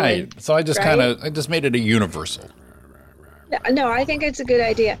so." Right. So I just Right? I just made it a universal. No, I think it's a good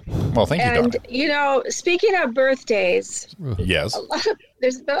idea. Well, thank you, And Donna. speaking of birthdays, Yes.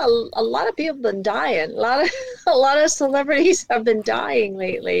 there's been a lot of people been dying. A lot of celebrities have been dying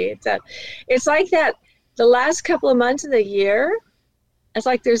lately. It's like that. The last couple of months of the year, it's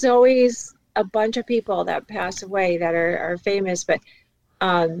like there's always a bunch of people that pass away that are famous. But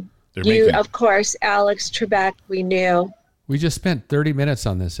They're you, making- of course, Alex Trebek, we knew. We just spent 30 minutes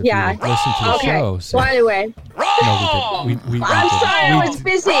on this if Yeah. you listen to the Okay. show. So. Well, anyway, No, we didn't. I'm sorry, I was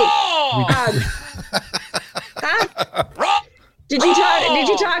busy. Did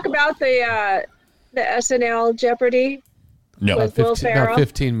you talk about the SNL Jeopardy? No, With Will 15, Ferrell? about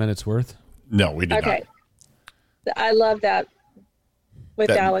 15 minutes worth. no, we did Okay. not. I love that with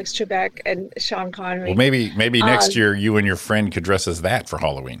That- Alex Trebek and Sean Connery. Well, maybe next year you and your friend could dress as that for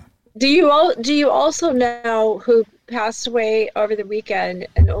Halloween. Do you also know who passed away over the weekend?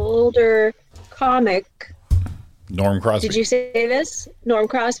 An older comic. Norm Crosby. Did you say this? Norm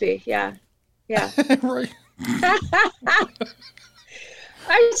Crosby. Yeah. Right.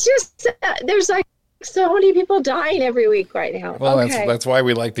 It's just there's like so many people dying every week right now. Well, okay. that's why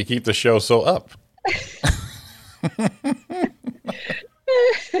we like to keep the show so up.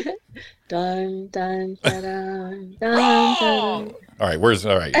 Dun dun dun dun dun dun. All right,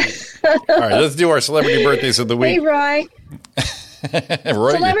 all right. All right, let's do our celebrity birthdays of the Hey, week. Roy.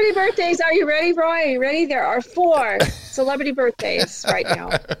 Roy, Celebrity birthdays. Are you ready, Roy? Are you ready? There are 4 celebrity birthdays right now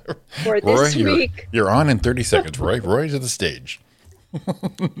for Roy, this week. you're on in 30 seconds, Roy. Roy to the stage.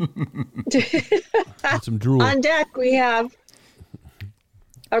 Some drool. On deck, we have.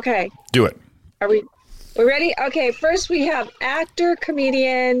 Okay, Do it. are we ready? Okay, first we have actor,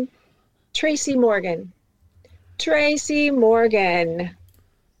 comedian Tracy Morgan. Tracy Morgan,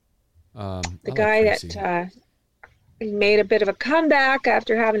 I the like guy Tracy. that made a bit of a comeback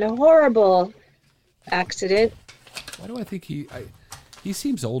after having a horrible accident. Why do I think he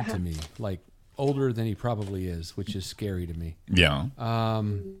seems old to me, like older than he probably is, which is scary to me. Yeah.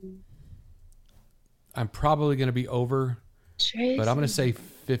 I'm probably going to be over, Tracy. but I'm going to say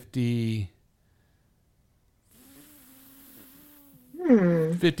 50.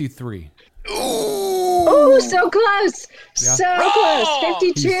 53. Oh, so close. Yeah. So close.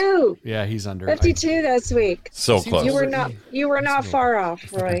 52. Yeah, he's under. 52 this week. So Seems close. You were not far off,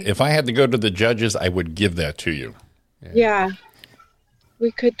 Roy. If I had to go to the judges, I would give that to you. Yeah.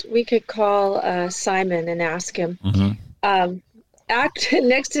 We could call Simon and ask him. Mm-hmm.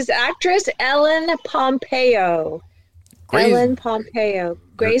 Next is actress Ellen Pompeo. Ellen Pompeo.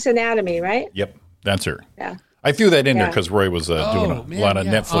 Grey's Anatomy, right? Yep, that's her. Yeah. I threw that in there Yeah. because Roy was doing a man, lot of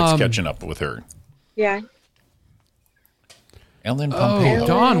yeah. Netflix catching up with her. Yeah. Ellen Pompeo. Oh,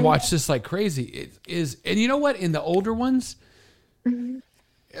 Dawn watched this like crazy. It is, and you know what? In the older ones, not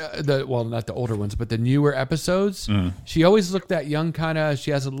the older ones, but the newer episodes, she always looked that young kind of. She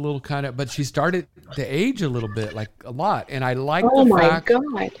has a little kind of, but she started to age a little bit, like a lot. And I like Oh the my fact.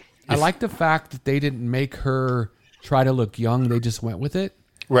 God. I like the fact that they didn't make her try to look young. They just went with it.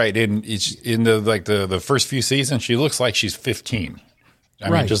 Right, in the first few seasons, she looks like she's 15. I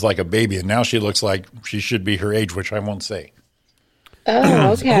mean, Right. just like a baby, and now she looks like she should be her age, which I won't say.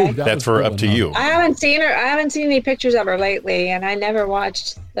 Oh, okay. Ooh, that That's was for a good up to one, huh? you. I haven't seen her. I haven't seen any pictures of her lately, and I never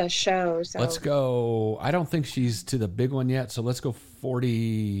watched the show. So Let's go. I don't think she's to the big one yet, so let's go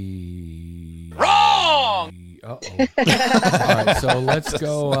 40. Wrong. Uh-oh. All right, so let's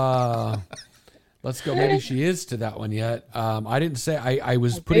go. Let's go. Maybe she is to that one yet. I didn't say. I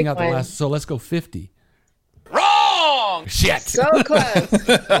was putting big out the one. last. So let's go 50. Wrong. Shit. So close.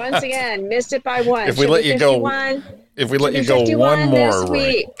 Once again, missed it by one. If we Should let be you go- 51. If we let Should you be go 51 one more, this Roy.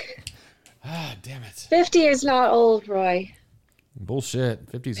 week. Ah, damn it. 50 is not old, Roy.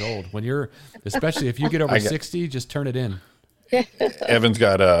 Bullshit. 50's old. When you're, especially if you get over 60, just turn it in. Evan's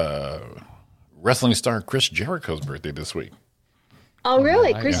got wrestling star Chris Jericho's birthday this week. Oh,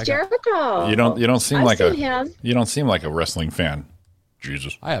 really? Chris Jericho. You don't seem like him. You don't seem like a wrestling fan.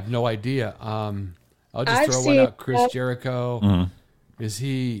 Jesus. I have no idea. I'll just throw one out. Chris Jericho. Mm-hmm. Is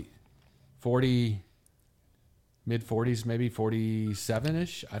he 40? Mid 40s, maybe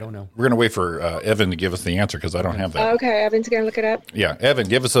 47-ish? I don't know. We're going to wait for Evan to give us the answer because I don't have that. Okay, Evan's going to look it up. Yeah, Evan,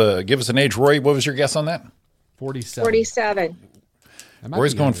 give us an age. Roy, what was your guess on that? 47. 47.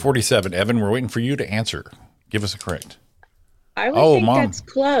 Roy's going 47. Evan, we're waiting for you to answer. Give us a correct. I would think Mom, that's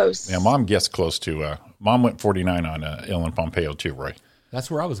close. Yeah, Mom guessed close to. Mom went 49 on Ellen Pompeo too, Roy. That's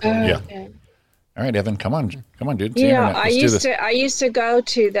where I was going. Yeah. Okay. All right, Evan, come on, dude. I used to go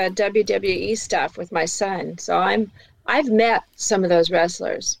to the WWE stuff with my son, so I've met some of those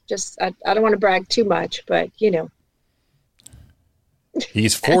wrestlers. Just I don't want to brag too much, but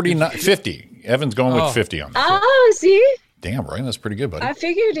he's 50. Evan's going with 50 on that. Oh, see? Damn, Roy, that's pretty good, buddy. I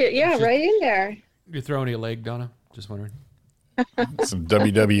figured it. Yeah, right in there. You throwing a leg, Donna? Just wondering. Some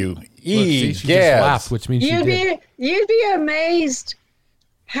WWE. Look, see, she just laughed, which means you'd be amazed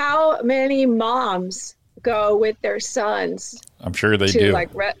how many moms go with their sons. I'm sure they to do.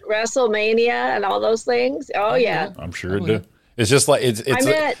 Like WrestleMania and all those things. Oh yeah, I'm sure it do. It's just like it's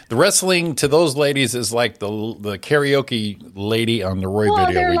like, the wrestling to those ladies is like the karaoke lady on the Roy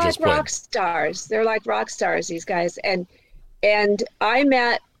video we just played. They're like rock stars. They're like rock stars. These guys and I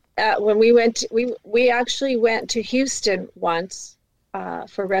met when we actually went to Houston once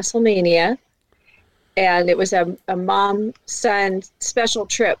for WrestleMania. And it was a mom-son special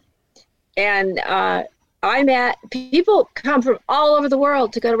trip. And I met people come from all over the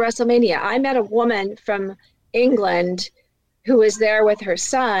world to go to WrestleMania. I met a woman from England who was there with her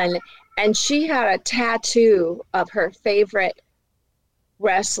son, and she had a tattoo of her favorite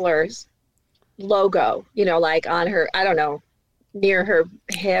wrestler's logo, like on her, I don't know, near her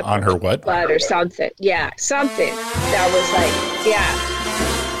hip. On her what? Butt or something. Yeah, something that was like, yeah.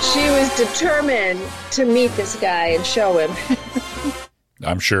 She was determined to meet this guy and show him.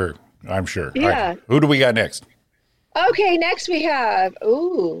 I'm sure. Yeah. All right. Who do we got next? Okay, next we have,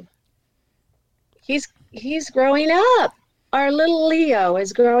 he's growing up. Our little Leo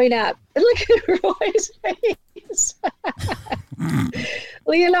is growing up. Look at Roy's face.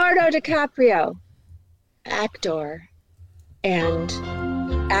 Leonardo DiCaprio, actor and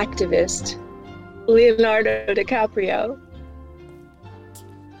activist. Leonardo DiCaprio.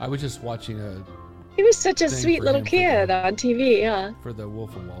 I was just watching he was such a sweet little kid on TV, huh? For the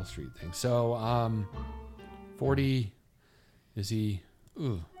Wolf of Wall Street thing. So, 40, is he,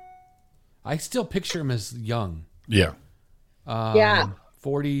 I still picture him as young. Yeah.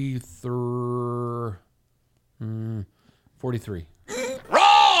 43.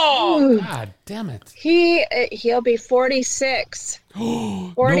 Wrong! God damn it. He'll be 46.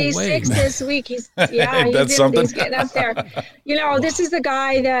 46 this week. He's getting up there. This is the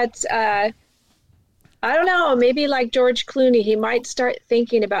guy that I don't know, maybe like George Clooney, he might start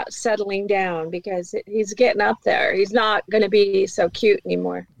thinking about settling down because he's getting up there. He's not going to be so cute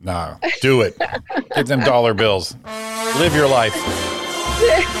anymore. No, do it. Get them dollar bills. Live your life.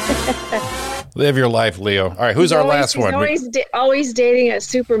 Live your life, Leo. All right, who's our last one? Always dating a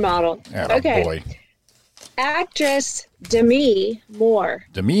supermodel. Oh, okay. Boy. Actress Demi Moore.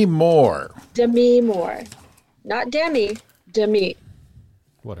 Demi Moore. Not Demi. Demi.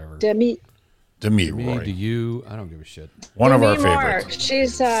 Whatever. Demi, Me, Roy. do you? I don't give a shit. One Demi of our Moore. favorites.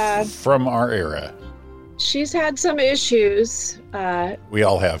 She's from our era. She's had some issues. We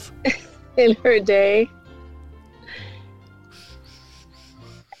all have. In her day.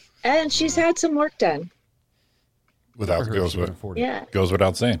 And she's had some work done. Goes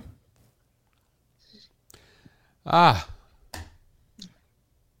without saying. I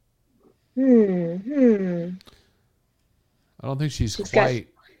don't think she's quite.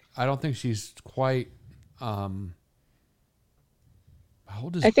 I don't think she's quite. How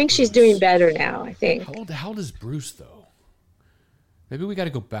old is? I think Bruce? she's doing better now. I think. How old is Bruce though? Maybe we got to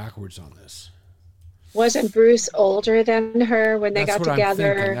go backwards on this. Wasn't Bruce older than her when they got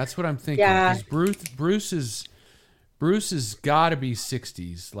together? That's what I'm thinking. Yeah. Bruce has got to be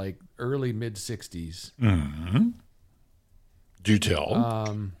 60s, like early mid 60s. Mm-hmm. Do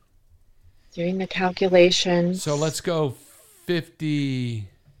tell. Doing the calculations. So let's go 50.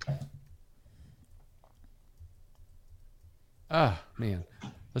 Man.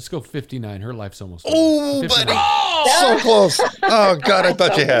 Let's go 59. Her life's almost over. Oh, buddy. So close. Oh, God, I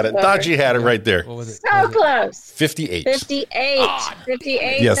thought you had it. Thought you had it right there. What was it? So close. 58. 58.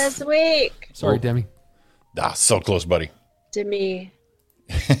 58 Yes. this week. Sorry, Demi. So close, buddy. Demi.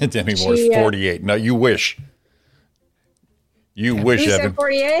 Demi Moore's 48. No, you wish. You wish, Who Evan. said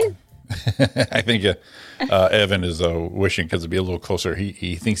 48? I think Evan is wishing because it'd be a little closer.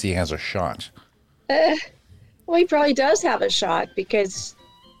 He thinks he has a shot. Well, he probably does have a shot because,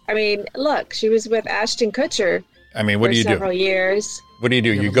 I mean, look, she was with Ashton Kutcher. I mean, what do you do? Several years. What do?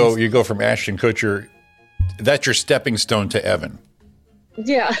 You go from Ashton Kutcher. That's your stepping stone to Evan.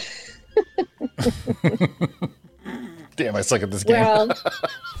 Yeah. Damn, I suck at this game. Well,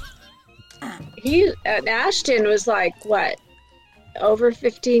 Ashton was like, what, over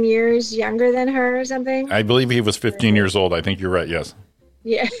 15 years younger than her or something? I believe he was 15 years old. I think you're right, yes.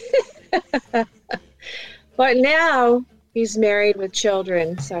 Yeah. But now he's married with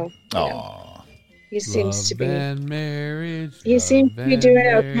children, so he seems to be. And marriage. He seems to be doing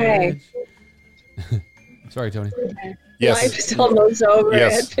okay. Sorry, Tony. Yes. Life is almost over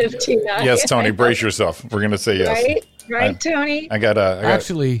Yes. at 59. Yes, Tony, brace yourself. We're going to say yes. Right, Tony? I got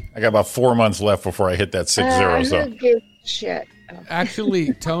about 4 months left before I hit that 6-0. So Who gives a shit?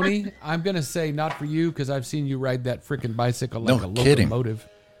 Actually, Tony, I'm going to say not for you because I've seen you ride that freaking bicycle like a kidding. locomotive.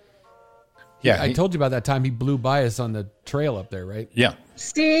 Yeah, I told you about that time he blew by us on the trail up there, right? Yeah.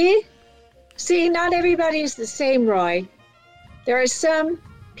 See, not everybody's the same, Roy. There are some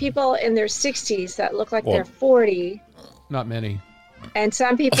people in their 60s that look like they're 40. Not many. And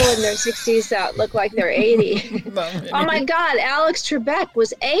some people in their 60s that look like they're 80. Oh my God, Alex Trebek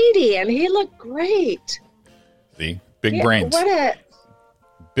was 80 and he looked great. See, big brains.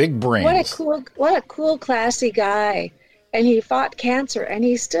 Big brains. What a cool, classy guy. And he fought cancer and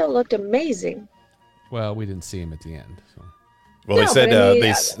he still looked amazing. Well, we didn't see him at the end. So. Well, No, they said but I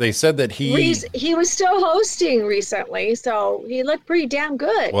mean, they said that he was still hosting recently, so he looked pretty damn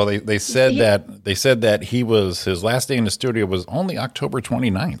good. Well, they said that he was his last day in the studio was only October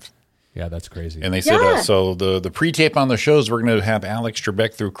 29th. Yeah, that's crazy. And they said so the pre-tape on the shows we're going to have Alex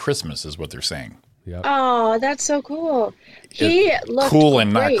Trebek through Christmas is what they're saying. Yep. Oh, that's so cool. He looked cool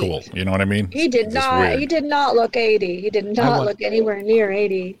and great. not cool. You know what I mean? He did not. Weird. He did not look 80. He did not look anywhere near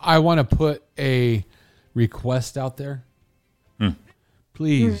 80. I want to put a request out there.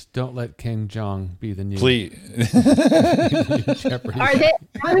 Please don't let Ken Jeong be the new. Please. Jeopardy. Are they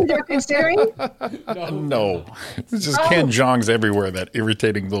considering? No. It's just Ken Jeong's everywhere, that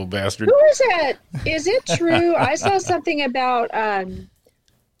irritating little bastard. Who is it? Is it true? I saw something about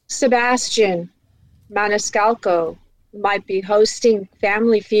Sebastian Maniscalco might be hosting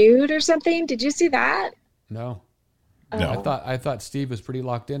Family Feud or something. Did you see that? No. No. I thought Steve was pretty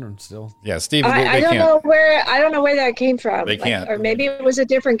locked in still. Yeah, Steve. I don't know where that came from. They can't. Or maybe it was a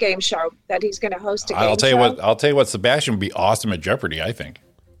different game show that he's going to host a game show. I'll tell you what. Sebastian would be awesome at Jeopardy, I think.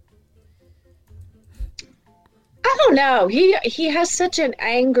 I don't know. He has such an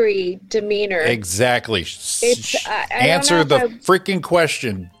angry demeanor. Exactly. Answer the freaking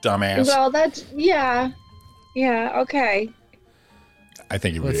question, dumbass. Well, that's yeah, okay. I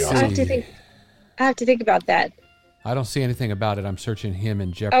think it would be Let's awesome. see. I have to think about that. I don't see anything about it. I'm searching him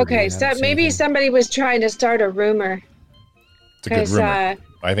in Jeopardy. Okay, so maybe somebody was trying to start a rumor. It's a good rumor.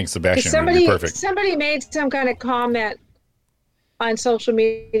 I think Sebastian would be perfect. Somebody made some kind of comment on social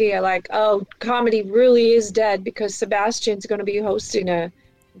media like, "Oh, comedy really is dead because Sebastian's going to be hosting a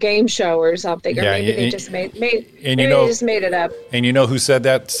game show or something." Or maybe they just made it up. And you know who said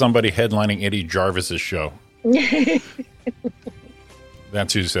that? Somebody headlining Eddie Jarvis's show.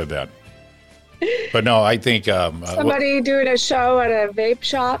 That's who said that. But no, I think somebody doing a show at a vape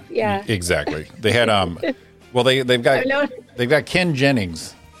shop. Yeah, exactly. They had well, they've got Ken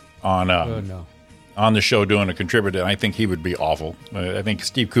Jennings on on the show doing a contributor. And I think he would be awful. I think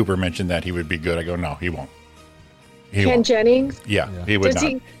Steve Cooper mentioned that he would be good. I go, no, he won't. Ken Jennings. Yeah, he would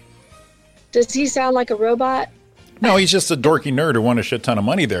not. Does he sound like a robot? No, he's just a dorky nerd who won a shit ton of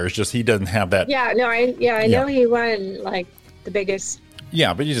money there. It's just he doesn't have that. Yeah, no, I know he won like the biggest.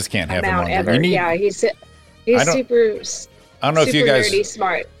 Yeah, but you just can't have him on ever. He's super. I don't know if you guys nerdy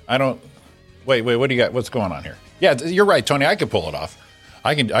smart. I don't. Wait. What do you got? What's going on here? Yeah, you're right, Tony. I could pull it off.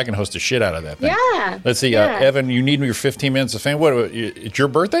 I can host the shit out of that thing. Yeah. Let's see, Evan. You need your 15 minutes of fame. What? It's your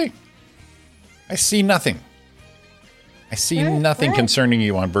birthday? I see nothing. Concerning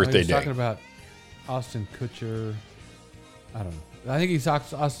you on birthday day. Talking about Austin Kutcher. I don't know. I think he's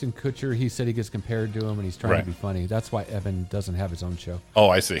Austin Kutcher. He said he gets compared to him, and he's trying to be funny. That's why Evan doesn't have his own show. Oh,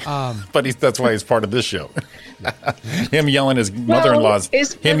 I see. But that's why he's part of this show. Him yelling his mother-in-law's.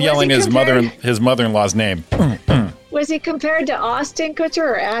 His mother-in-law's name. Was he compared to Austin Kutcher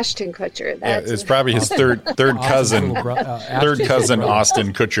or Ashton Kutcher? It's probably his third cousin. Third cousin,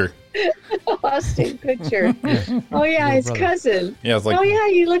 Austin Kutcher. Austin Kutcher. Oh yeah, his cousin. Yeah, it's like. Oh yeah,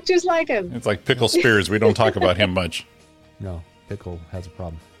 you look just like him. It's like Pickle Spears. We don't talk about him much. No, Pickle has a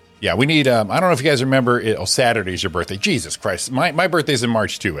problem. Yeah, we need. I don't know if you guys remember. Saturday's your birthday. Jesus Christ, my birthday's in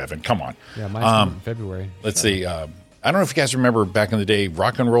March too. Evan, come on. Yeah, mine's in February. Let's see. I don't know if you guys remember back in the day,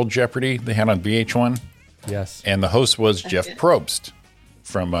 Rock and Roll Jeopardy they had on VH1. Yes. And the host was Jeff Probst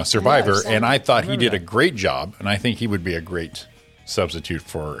from Survivor, and I thought he did a great job, and I think he would be a great substitute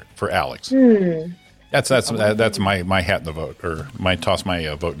for Alex. That's my hat in the vote, or my toss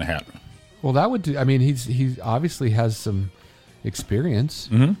my vote in the hat. Well, that would do. I mean, he obviously has some experience.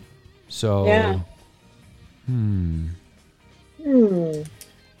 Mm-hmm. So, yeah.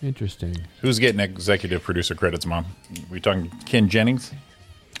 Interesting. Who's getting executive producer credits, Mom? We talking Ken Jennings?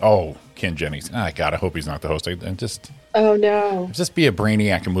 Oh, Ken Jennings. God, I hope he's not the host. Oh no. Just be a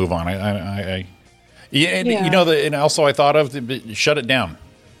brainiac and move on. You know, and also I thought of shut it down.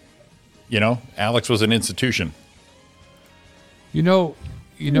 You know, Alex was an institution. You know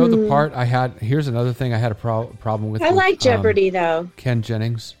the part I had. Here's another thing I had a problem with. I like Jeopardy though. Ken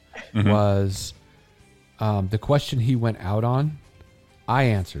Jennings was the question he went out on. I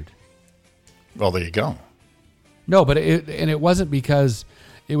answered. Well, there you go. No, but it wasn't because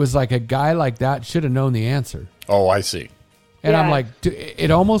it was like a guy like that should have known the answer. Oh, I see. And I'm like,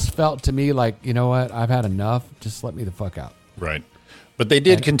 it almost felt to me like, you know what? I've had enough. Just let me the fuck out. Right. But they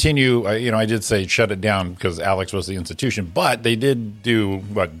did continue. I did say shut it down because Alex was the institution. But they did do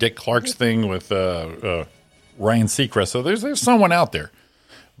Dick Clark's thing with Ryan Seacrest. So there's someone out there.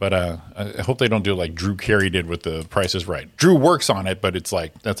 But I hope they don't do like Drew Carey did with The Price is Right. Drew works on it, but it's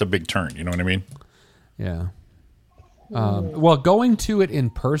like that's a big turn. You know what I mean? Yeah. Well, going to it in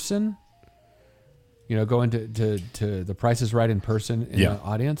person, going to The Price is Right in person in the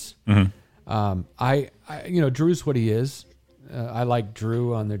audience. Mm-hmm. Drew's what he is. I like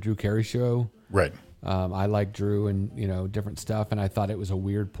Drew on the Drew Carey show. Right. I like Drew and, different stuff. And I thought it was a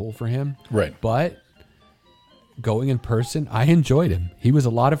weird pull for him. Right. But going in person, I enjoyed him. He was a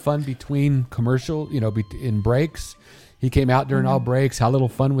lot of fun between commercial, in breaks. He came out during all breaks, had a little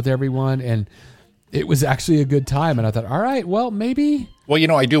fun with everyone. And it was actually a good time. And I thought, all right, well, maybe.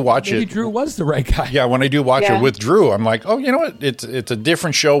 Well, I do watch maybe Drew was the right guy. Yeah, when I do watch it with Drew, I'm like, oh, you know what? It's a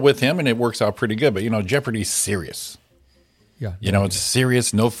different show with him, and it works out pretty good. But, Jeopardy's serious. Yeah. It's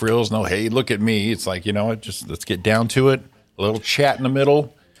serious, no frills, no, hey, look at me. It's like, just let's get down to it, a little chat in the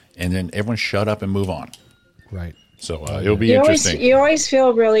middle, and then everyone shut up and move on. Right. So it'll be interesting. You always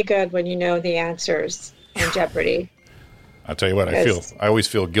feel really good when you know the answers in Jeopardy. I'll tell you what, I always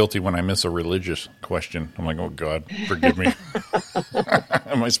feel guilty when I miss a religious question. I'm like, oh, God, forgive me.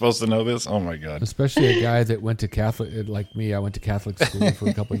 Am I supposed to know this? Oh, my God. Especially a guy that went to Catholic, like me. I went to Catholic school for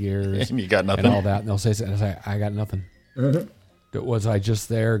a couple of years. And you got nothing? And all that. And they'll say, I got nothing. Was I just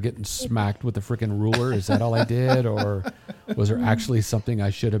there getting smacked with a freaking ruler? Is that all I did? Or was there actually something I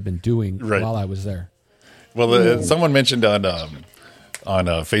should have been doing while I was there? Well, someone mentioned on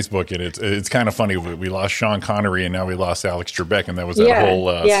Facebook, and it's kind of funny. We lost Sean Connery, and now we lost Alex Trebek, and that was that whole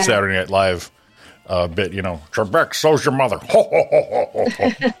Saturday Night Live bit. Trebek, so's your mother. Ho, ho, ho, ho,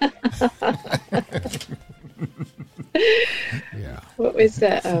 ho. Yeah. What was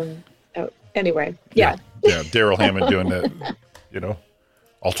that? Anyway, yeah. Yeah, Daryl Hammond doing that.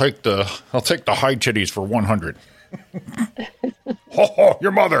 I'll take the high titties for 100. Ho, ho,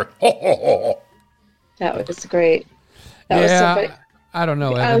 your mother. Ho, ho, ho. That was great. That was somebody. I don't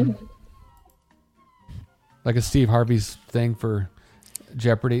know, Evan. Like a Steve Harvey's thing for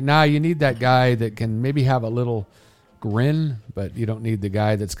Jeopardy. Nah, you need that guy that can maybe have a little grin, but you don't need the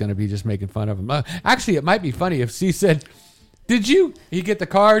guy that's going to be just making fun of him. Actually, it might be funny if C said, "Did you?" He'd get the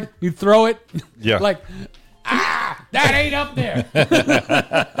card, you'd throw it. Yeah. Like, that ain't up there.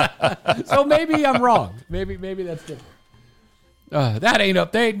 So maybe I'm wrong. Maybe that's different. That ain't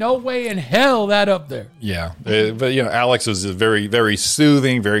up there. Ain't no way in hell that up there. Yeah. But, Alex was very, very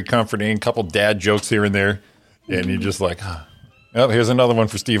soothing, very comforting. A couple dad jokes here and there. And you're just like, oh, here's another one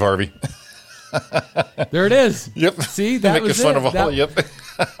for Steve Harvey. There it is. Yep. See, that was fun it. of all. Yep.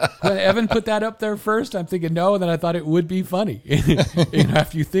 When Evan put that up there first, I'm thinking no, and then I thought it would be funny.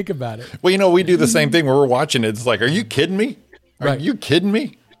 After you think about it. Well, we do the same thing when we're watching it. It's like, are you kidding me? Are you kidding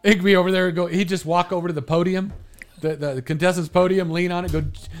me? He'd be over there and go, he'd just walk over to the podium. The contestant's podium, lean on it, go,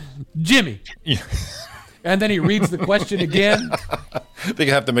 Jimmy. Yeah. And then he reads the question again. They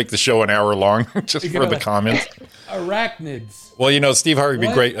have to make the show an hour long just for the comments. Arachnids. Well, Steve Harvey would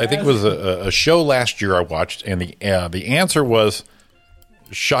be great. I think it was a show last year I watched, and the answer was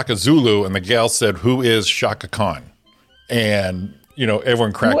Shaka Zulu, and the gal said, "Who is Shaka Khan?" And,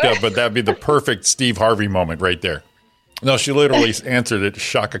 everyone cracked up, but that'd be the perfect Steve Harvey moment right there. No, she literally answered it,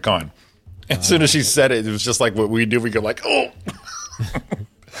 Shaka Khan. As soon as she said it, it was just like what we do. We go like, oh,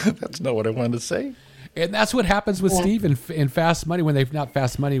 that's not what I wanted to say. And that's what happens with Steve in Fast Money when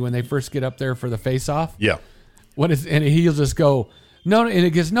they first get up there for the face-off. Yeah. And he'll just go, no, and it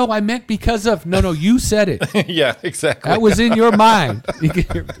goes, no, I meant because of, no, you said it. Yeah, exactly. That was in your mind.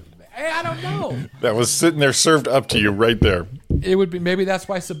 Hey, I don't know. That was sitting there served up to you right there. It would be, maybe that's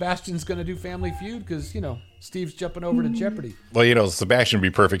why Sebastian's going to do Family Feud, because, Steve's jumping over to Jeopardy. Well, Sebastian would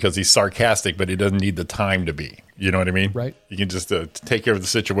be perfect because he's sarcastic, but he doesn't need the time to be. You know what I mean? Right. You can just take care of the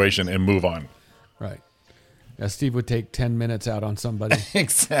situation and move on. Right. Yeah, Steve would take 10 minutes out on somebody.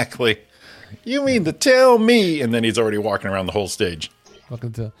 Exactly. You mean to tell me? And then he's already walking around the whole stage.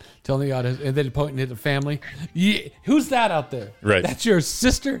 Welcome to telling the audience, and then pointing at the family. Yeah, who's that out there? Right. That's your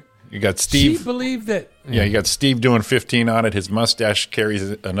sister? You got Steve. She believed that. Yeah, you got Steve doing 15 on it. His mustache carries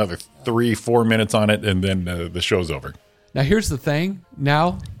another 3-4 minutes on it, and then the show's over. Now here's the thing.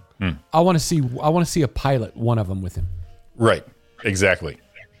 Now, I want to see a pilot, one of them with him. Right. Exactly.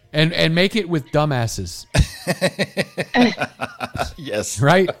 And make it with dumbasses. Yes.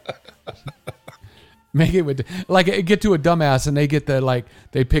 Right? Make it with, get to a dumbass and they get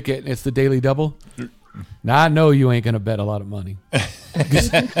they pick it and it's the Daily Double. Now I know you ain't going to bet a lot of money.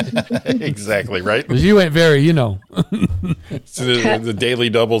 Exactly, right? Because you ain't very, So the daily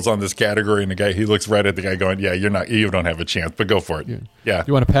doubles on this category, and the guy, he looks right at the guy going, yeah, you don't have a chance, but go for it. Yeah.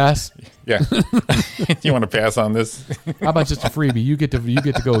 You want to pass? Yeah. You want to pass on this? How about just a freebie? You get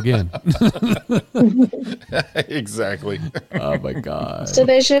to go again. Exactly. Oh my God. So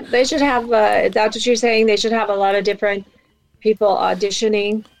they should have, that's what you're saying, they should have a lot of different people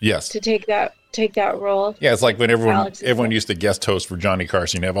auditioning Yes. to take that role. Yeah, it's like when everyone used to guest host for Johnny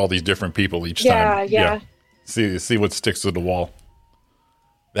Carson. You have all these different people each time. Yeah. See what sticks to the wall.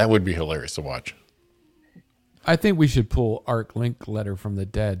 That would be hilarious to watch. I think we should pull Arc Link Letter from the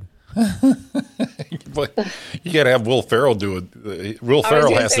Dead. But you got to have Will Ferrell do it. Will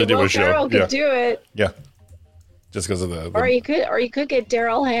Ferrell has to do a show. Will Ferrell could do it. Yeah. Just because of the Or you could get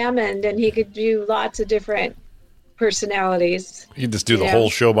Daryl Hammond, and he could do lots of different personalities. He'd just do the whole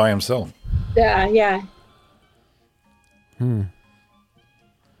show by himself. Yeah.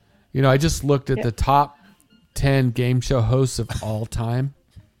 I just looked at the top 10 game show hosts of all time.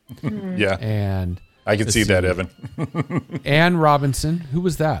 Yeah. And I can see that, Evan. Ann Robinson. Who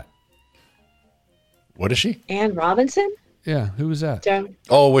was that? What is she? Ann Robinson? Yeah, who was that?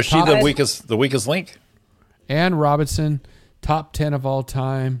 Oh, was she the weakest link? Ann Robinson, top 10 of all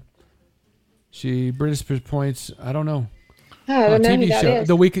time. She British points. I don't know. I don't know who that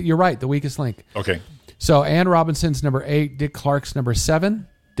is. You're right. The Weakest Link. Okay. So Ann Robinson's number 8. Dick Clark's number 7.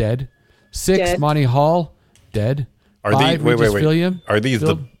 Dead. 6. Dead. Monty Hall. Dead. Are 5, wait. Fillion, Are these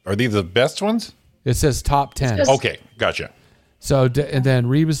the best ones? It says top 10. Okay, gotcha. So and then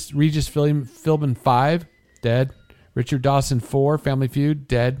Regis Philbin 5. Dead. Richard Dawson 4. Family Feud.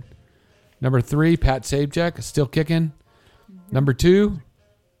 Dead. Number 3. Pat Sajak. Still kicking. Number 2.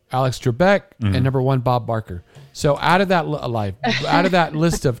 Alex Trebek. And number 1. Bob Barker. So out of that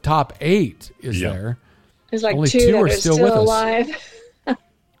list of top 8 there. There's like only 2 that are still still with alive.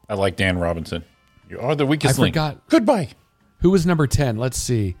 I like Dan Robinson. You are the weakest link. Forgot. Goodbye. Who was number 10? Let's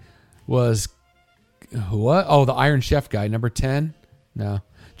see. Was what? Oh, the Iron Chef guy. Number 10? No.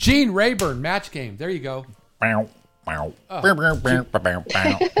 Gene Rayburn, Match Game. There you go. Yeah, Let's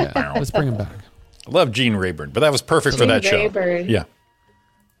bring him back. I love Gene Rayburn, but that was perfect for that show. Rayburn. Yeah.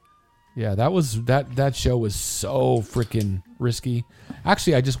 Yeah, that show was so freaking risky.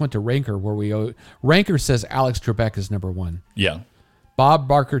 Actually, I just went to Ranker Ranker says Alex Trebek is number 1. Yeah. Bob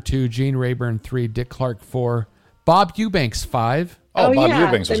Barker 2, Gene Rayburn 3, Dick Clark 4, Bob Eubanks 5. Oh, Bob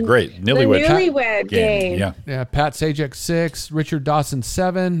Eubanks was great. Newlywed Game. Yeah. Yeah, Pat Sajak 6, Richard Dawson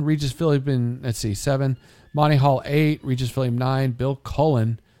 7, Regis Philbin 7, Monty Hall 8, Regis Philbin 9, Bill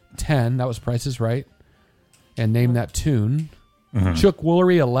Cullen 10. That was Price is Right. And Name That Tune. Chuck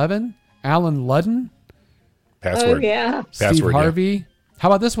Woolery 11, Alan Ludden. Password. Oh, yeah. Steve Password, Harvey. Yeah. How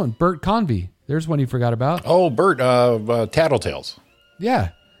about this one? Bert Convey. There's one you forgot about. Oh, Bert, Tattletales. Yeah.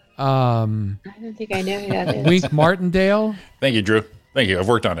 I don't think I know who that is. Wink Martindale. Thank you, Drew. Thank you. I've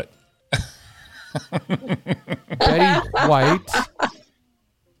worked on it. Betty White.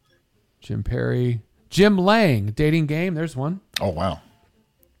 Jim Perry. Jim Lang. Dating Game. There's one. Oh, wow.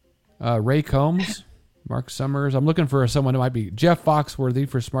 Ray Combs. Mark Summers. I'm looking for someone who might be Jeff Foxworthy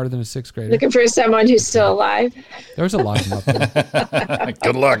for Smarter Than a Sixth Grader. Looking for someone who's still alive. There's a lot of them up there.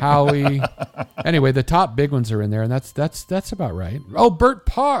 Good luck. Howie. Anyway, the top big ones are in there, and that's about right. Oh, Bert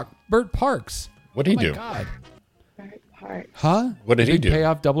Parks. What did he do? God. Bert Parks. Huh? What did he do?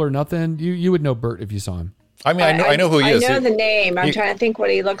 Payoff, Double or Nothing. You would know Bert if you saw him. I mean, I know who he is. I know the name. I'm trying to think what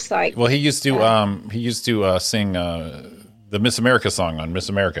he looks like. Well, he used to sing the Miss America song on Miss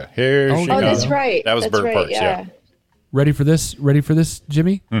America. Here she Oh, goes. that's right. That was That's Bird right, Parks, yeah. Ready for this? Ready for this,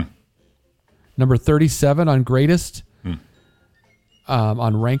 Jimmy? Number 37 on Greatest.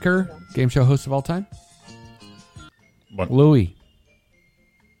 On Ranker, game show host of all time. What? Louie.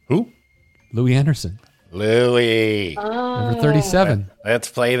 Who? Louie Anderson. Louie. Number 37. Let's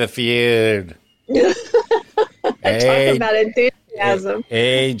play the feud. Talk about enthusiasm.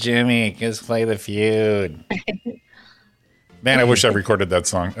 Hey, Jimmy, let's play the feud. Man, I wish I recorded that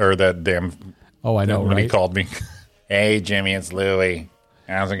song or that damn. Oh, I know, when he right? called me. Hey, Jimmy, it's Louie.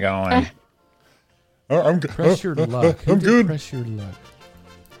 How's it going? I'm good. Press your luck. Who I'm did good. Press your luck.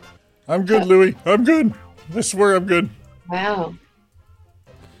 I'm good, Louie. I'm good. I swear I'm good. Wow.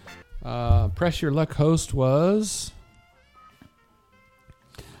 Press your luck host was.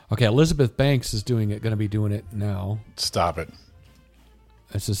 Okay, Elizabeth Banks is doing it. Going to be doing it now. Stop it.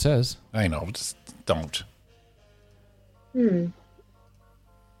 As it says. I know. Just don't.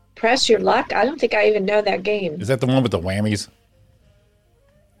 Press your luck? I don't think I even know that game. Is that the one with the whammies?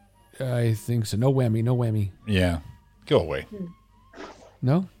 I think so. No whammy. No whammy. Yeah. Go away.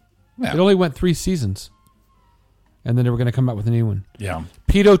 No. Yeah. It only went 3 seasons, and then they were going to come out with a new one. Yeah.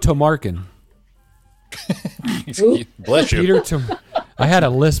 Peter Tomarkin. Bless you. Peter I had a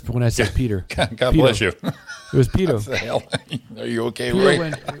lisp when I said Peter. God Peter. bless you. It was Peter. What the hell? Are you okay, Peter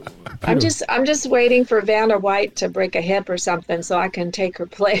Ray? I'm just waiting for Vanna White to break a hip or something so I can take her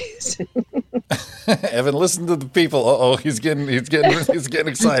place. Evan, listen to the people. Uh-oh, he's getting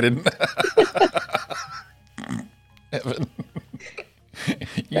excited. Evan.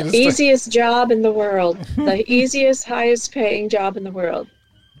 The easiest job in the world. The easiest, highest paying job in the world.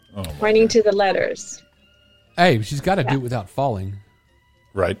 Oh, Pointing to the letters. Hey, she's got to do it without falling,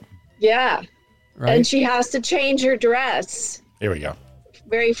 right. Yeah. right? And she has to change her dress Here we go.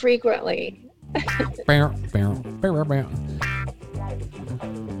 very frequently. Bow, bow, bow, bow.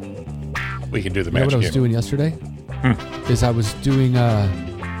 We can do the You know what magic I was game. doing yesterday? Is I was doing,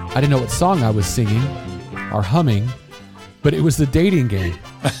 I didn't know what song I was singing or humming, but it was the dating game.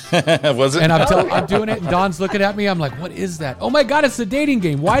 Was it? And I'm doing it, and Dawn's looking at me. I'm like, what is that? Oh my God, it's the dating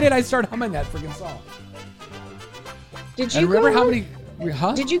game. Why did I start humming that freaking song? Did And you remember go how on, many,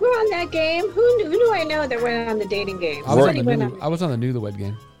 huh? Did you go on that game? Who do I know that went on the dating game? I was, on Somebody the went I was on the Newlywed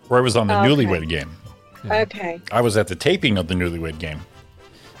game. Roy was on the Okay. Newlywed game. Okay. I was at the taping of the Newlywed game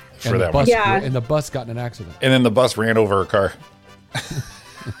for And the that one. bus, Yeah. And the bus got in an accident. And then the bus ran over a car.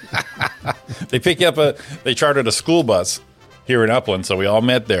 They pick you up they chartered a school bus here in Upland, so we all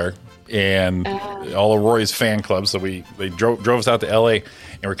met there, and all of Roy's fan clubs. So they drove us out to LA, and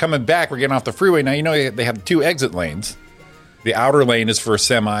we're coming back. We're getting off the freeway now. You know they have 2 exit lanes. The outer lane is for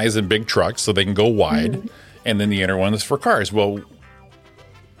semis and big trucks, so they can go wide, and then the inner one is for cars. Well,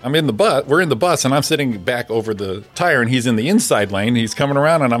 I'm in the bus. We're in the bus, and I'm sitting back over the tire, and he's in the inside lane. He's coming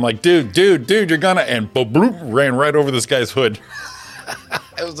around, and I'm like, dude, you're gonna, and boop, bloop, ran right over this guy's hood.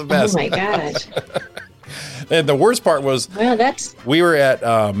 It was the best. Oh my God. And the worst part was Well, that's we were at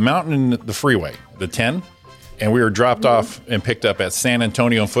Mountain, the freeway, the 10, and we were dropped off and picked up at San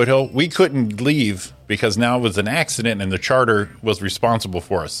Antonio and Foothill. We couldn't leave because now it was an accident, and the charter was responsible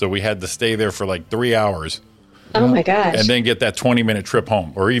for us. So we had to stay there for like 3 hours oh my gosh. and then get that 20-minute trip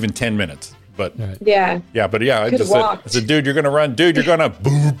home, or even 10 minutes. But Right. yeah. yeah, I Could've just said, walked. dude, you're gonna run, dude, you're gonna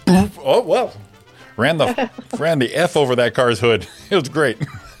boop, boop. Oh well, ran the F over that car's hood. It was great.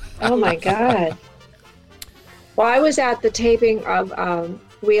 Oh my God. Well, I was at the taping of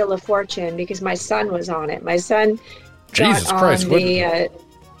Wheel of Fortune because my son was on it. My son Jesus got Christ, on what- the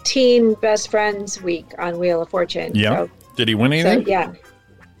Teen Best Friends Week on Wheel of Fortune. Yeah. Did he win So, anything? yeah.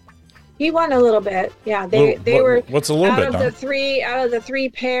 He won a little bit. Yeah. They Well, were what's a little out bit, of Don? the three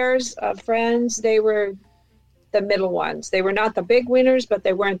pairs of friends, they were the middle ones. They were not the big winners, but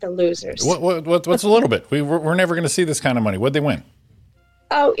they weren't the losers. What's a little bit? We're never going to see this kind of money. What'd they win?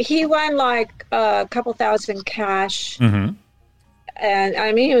 Oh, he won like a couple thousand cash. Mm-hmm. And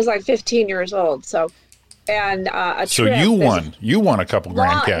I mean, he was like 15 years old. So, and a So trip. you won. You won a couple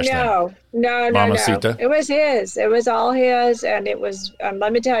grand cash then. No. Mamacita? It was his. It was all his. And it was,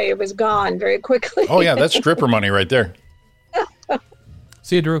 let me tell you, it was gone very quickly. Oh, yeah. That's stripper money right there.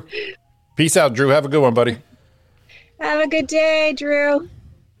 See you, Drew. Peace out, Drew. Have a good one, buddy. Have a good day, Drew.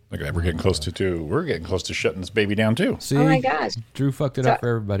 Look at that. We're getting close to shutting this baby down, too. See, Oh my gosh. Drew fucked it up for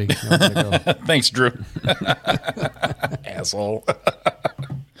everybody. Now we gotta go. Thanks, Drew. Asshole.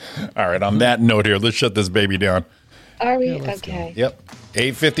 All right. On that note here, let's shut this baby down. Are we? Okay. Yep.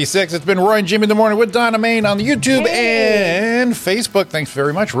 8:56. It's been Roy and Jimmy in the morning with Donna Maine on the YouTube and Facebook. Thanks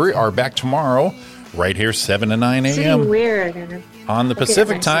very much. We are back tomorrow right here, 7 to 9 It's a.m. weird. on the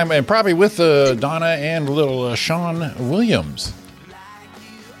Pacific time, and probably with Donna and little Sean Williams.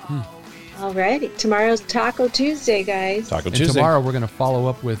 Alrighty. Tomorrow's Taco Tuesday, guys. Taco And Tuesday. tomorrow we're going to follow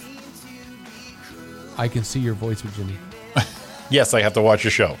up with I Can See Your Voice with Jimmy. Yes, I have to watch your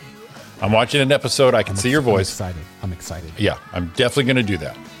show. I'm watching an episode. I can see your voice. I'm excited. Yeah, I'm definitely going to do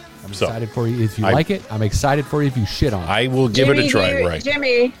that. I'm excited for you if you like it. I'm excited for you if you shit on it. I will give it a try. Right,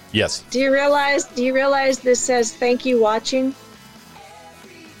 Jimmy. Yes. Do you realize this says thank you watching?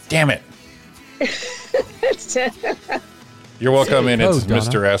 Damn it. You're welcome, and it's Donna.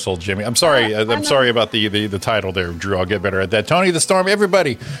 Mr. Asshole Jimmy. I'm sorry. I'm sorry about the title there, Drew. I'll get better at that. Tony the Storm,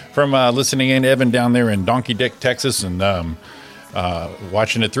 everybody from listening in, Evan down there in Donkey Dick, Texas, and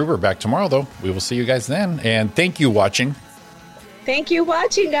watching it through. We're back tomorrow, though. We will see you guys then. And thank you, watching. Thank you,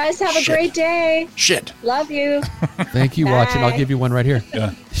 watching, guys. Have a great day. Shit. Love you. Thank you, watching. I'll give you one right here.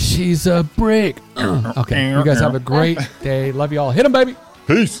 Yeah. She's a brick. Okay, you guys have a great day. Love you all. Hit 'em, baby.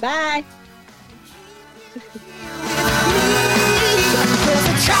 Peace. Bye.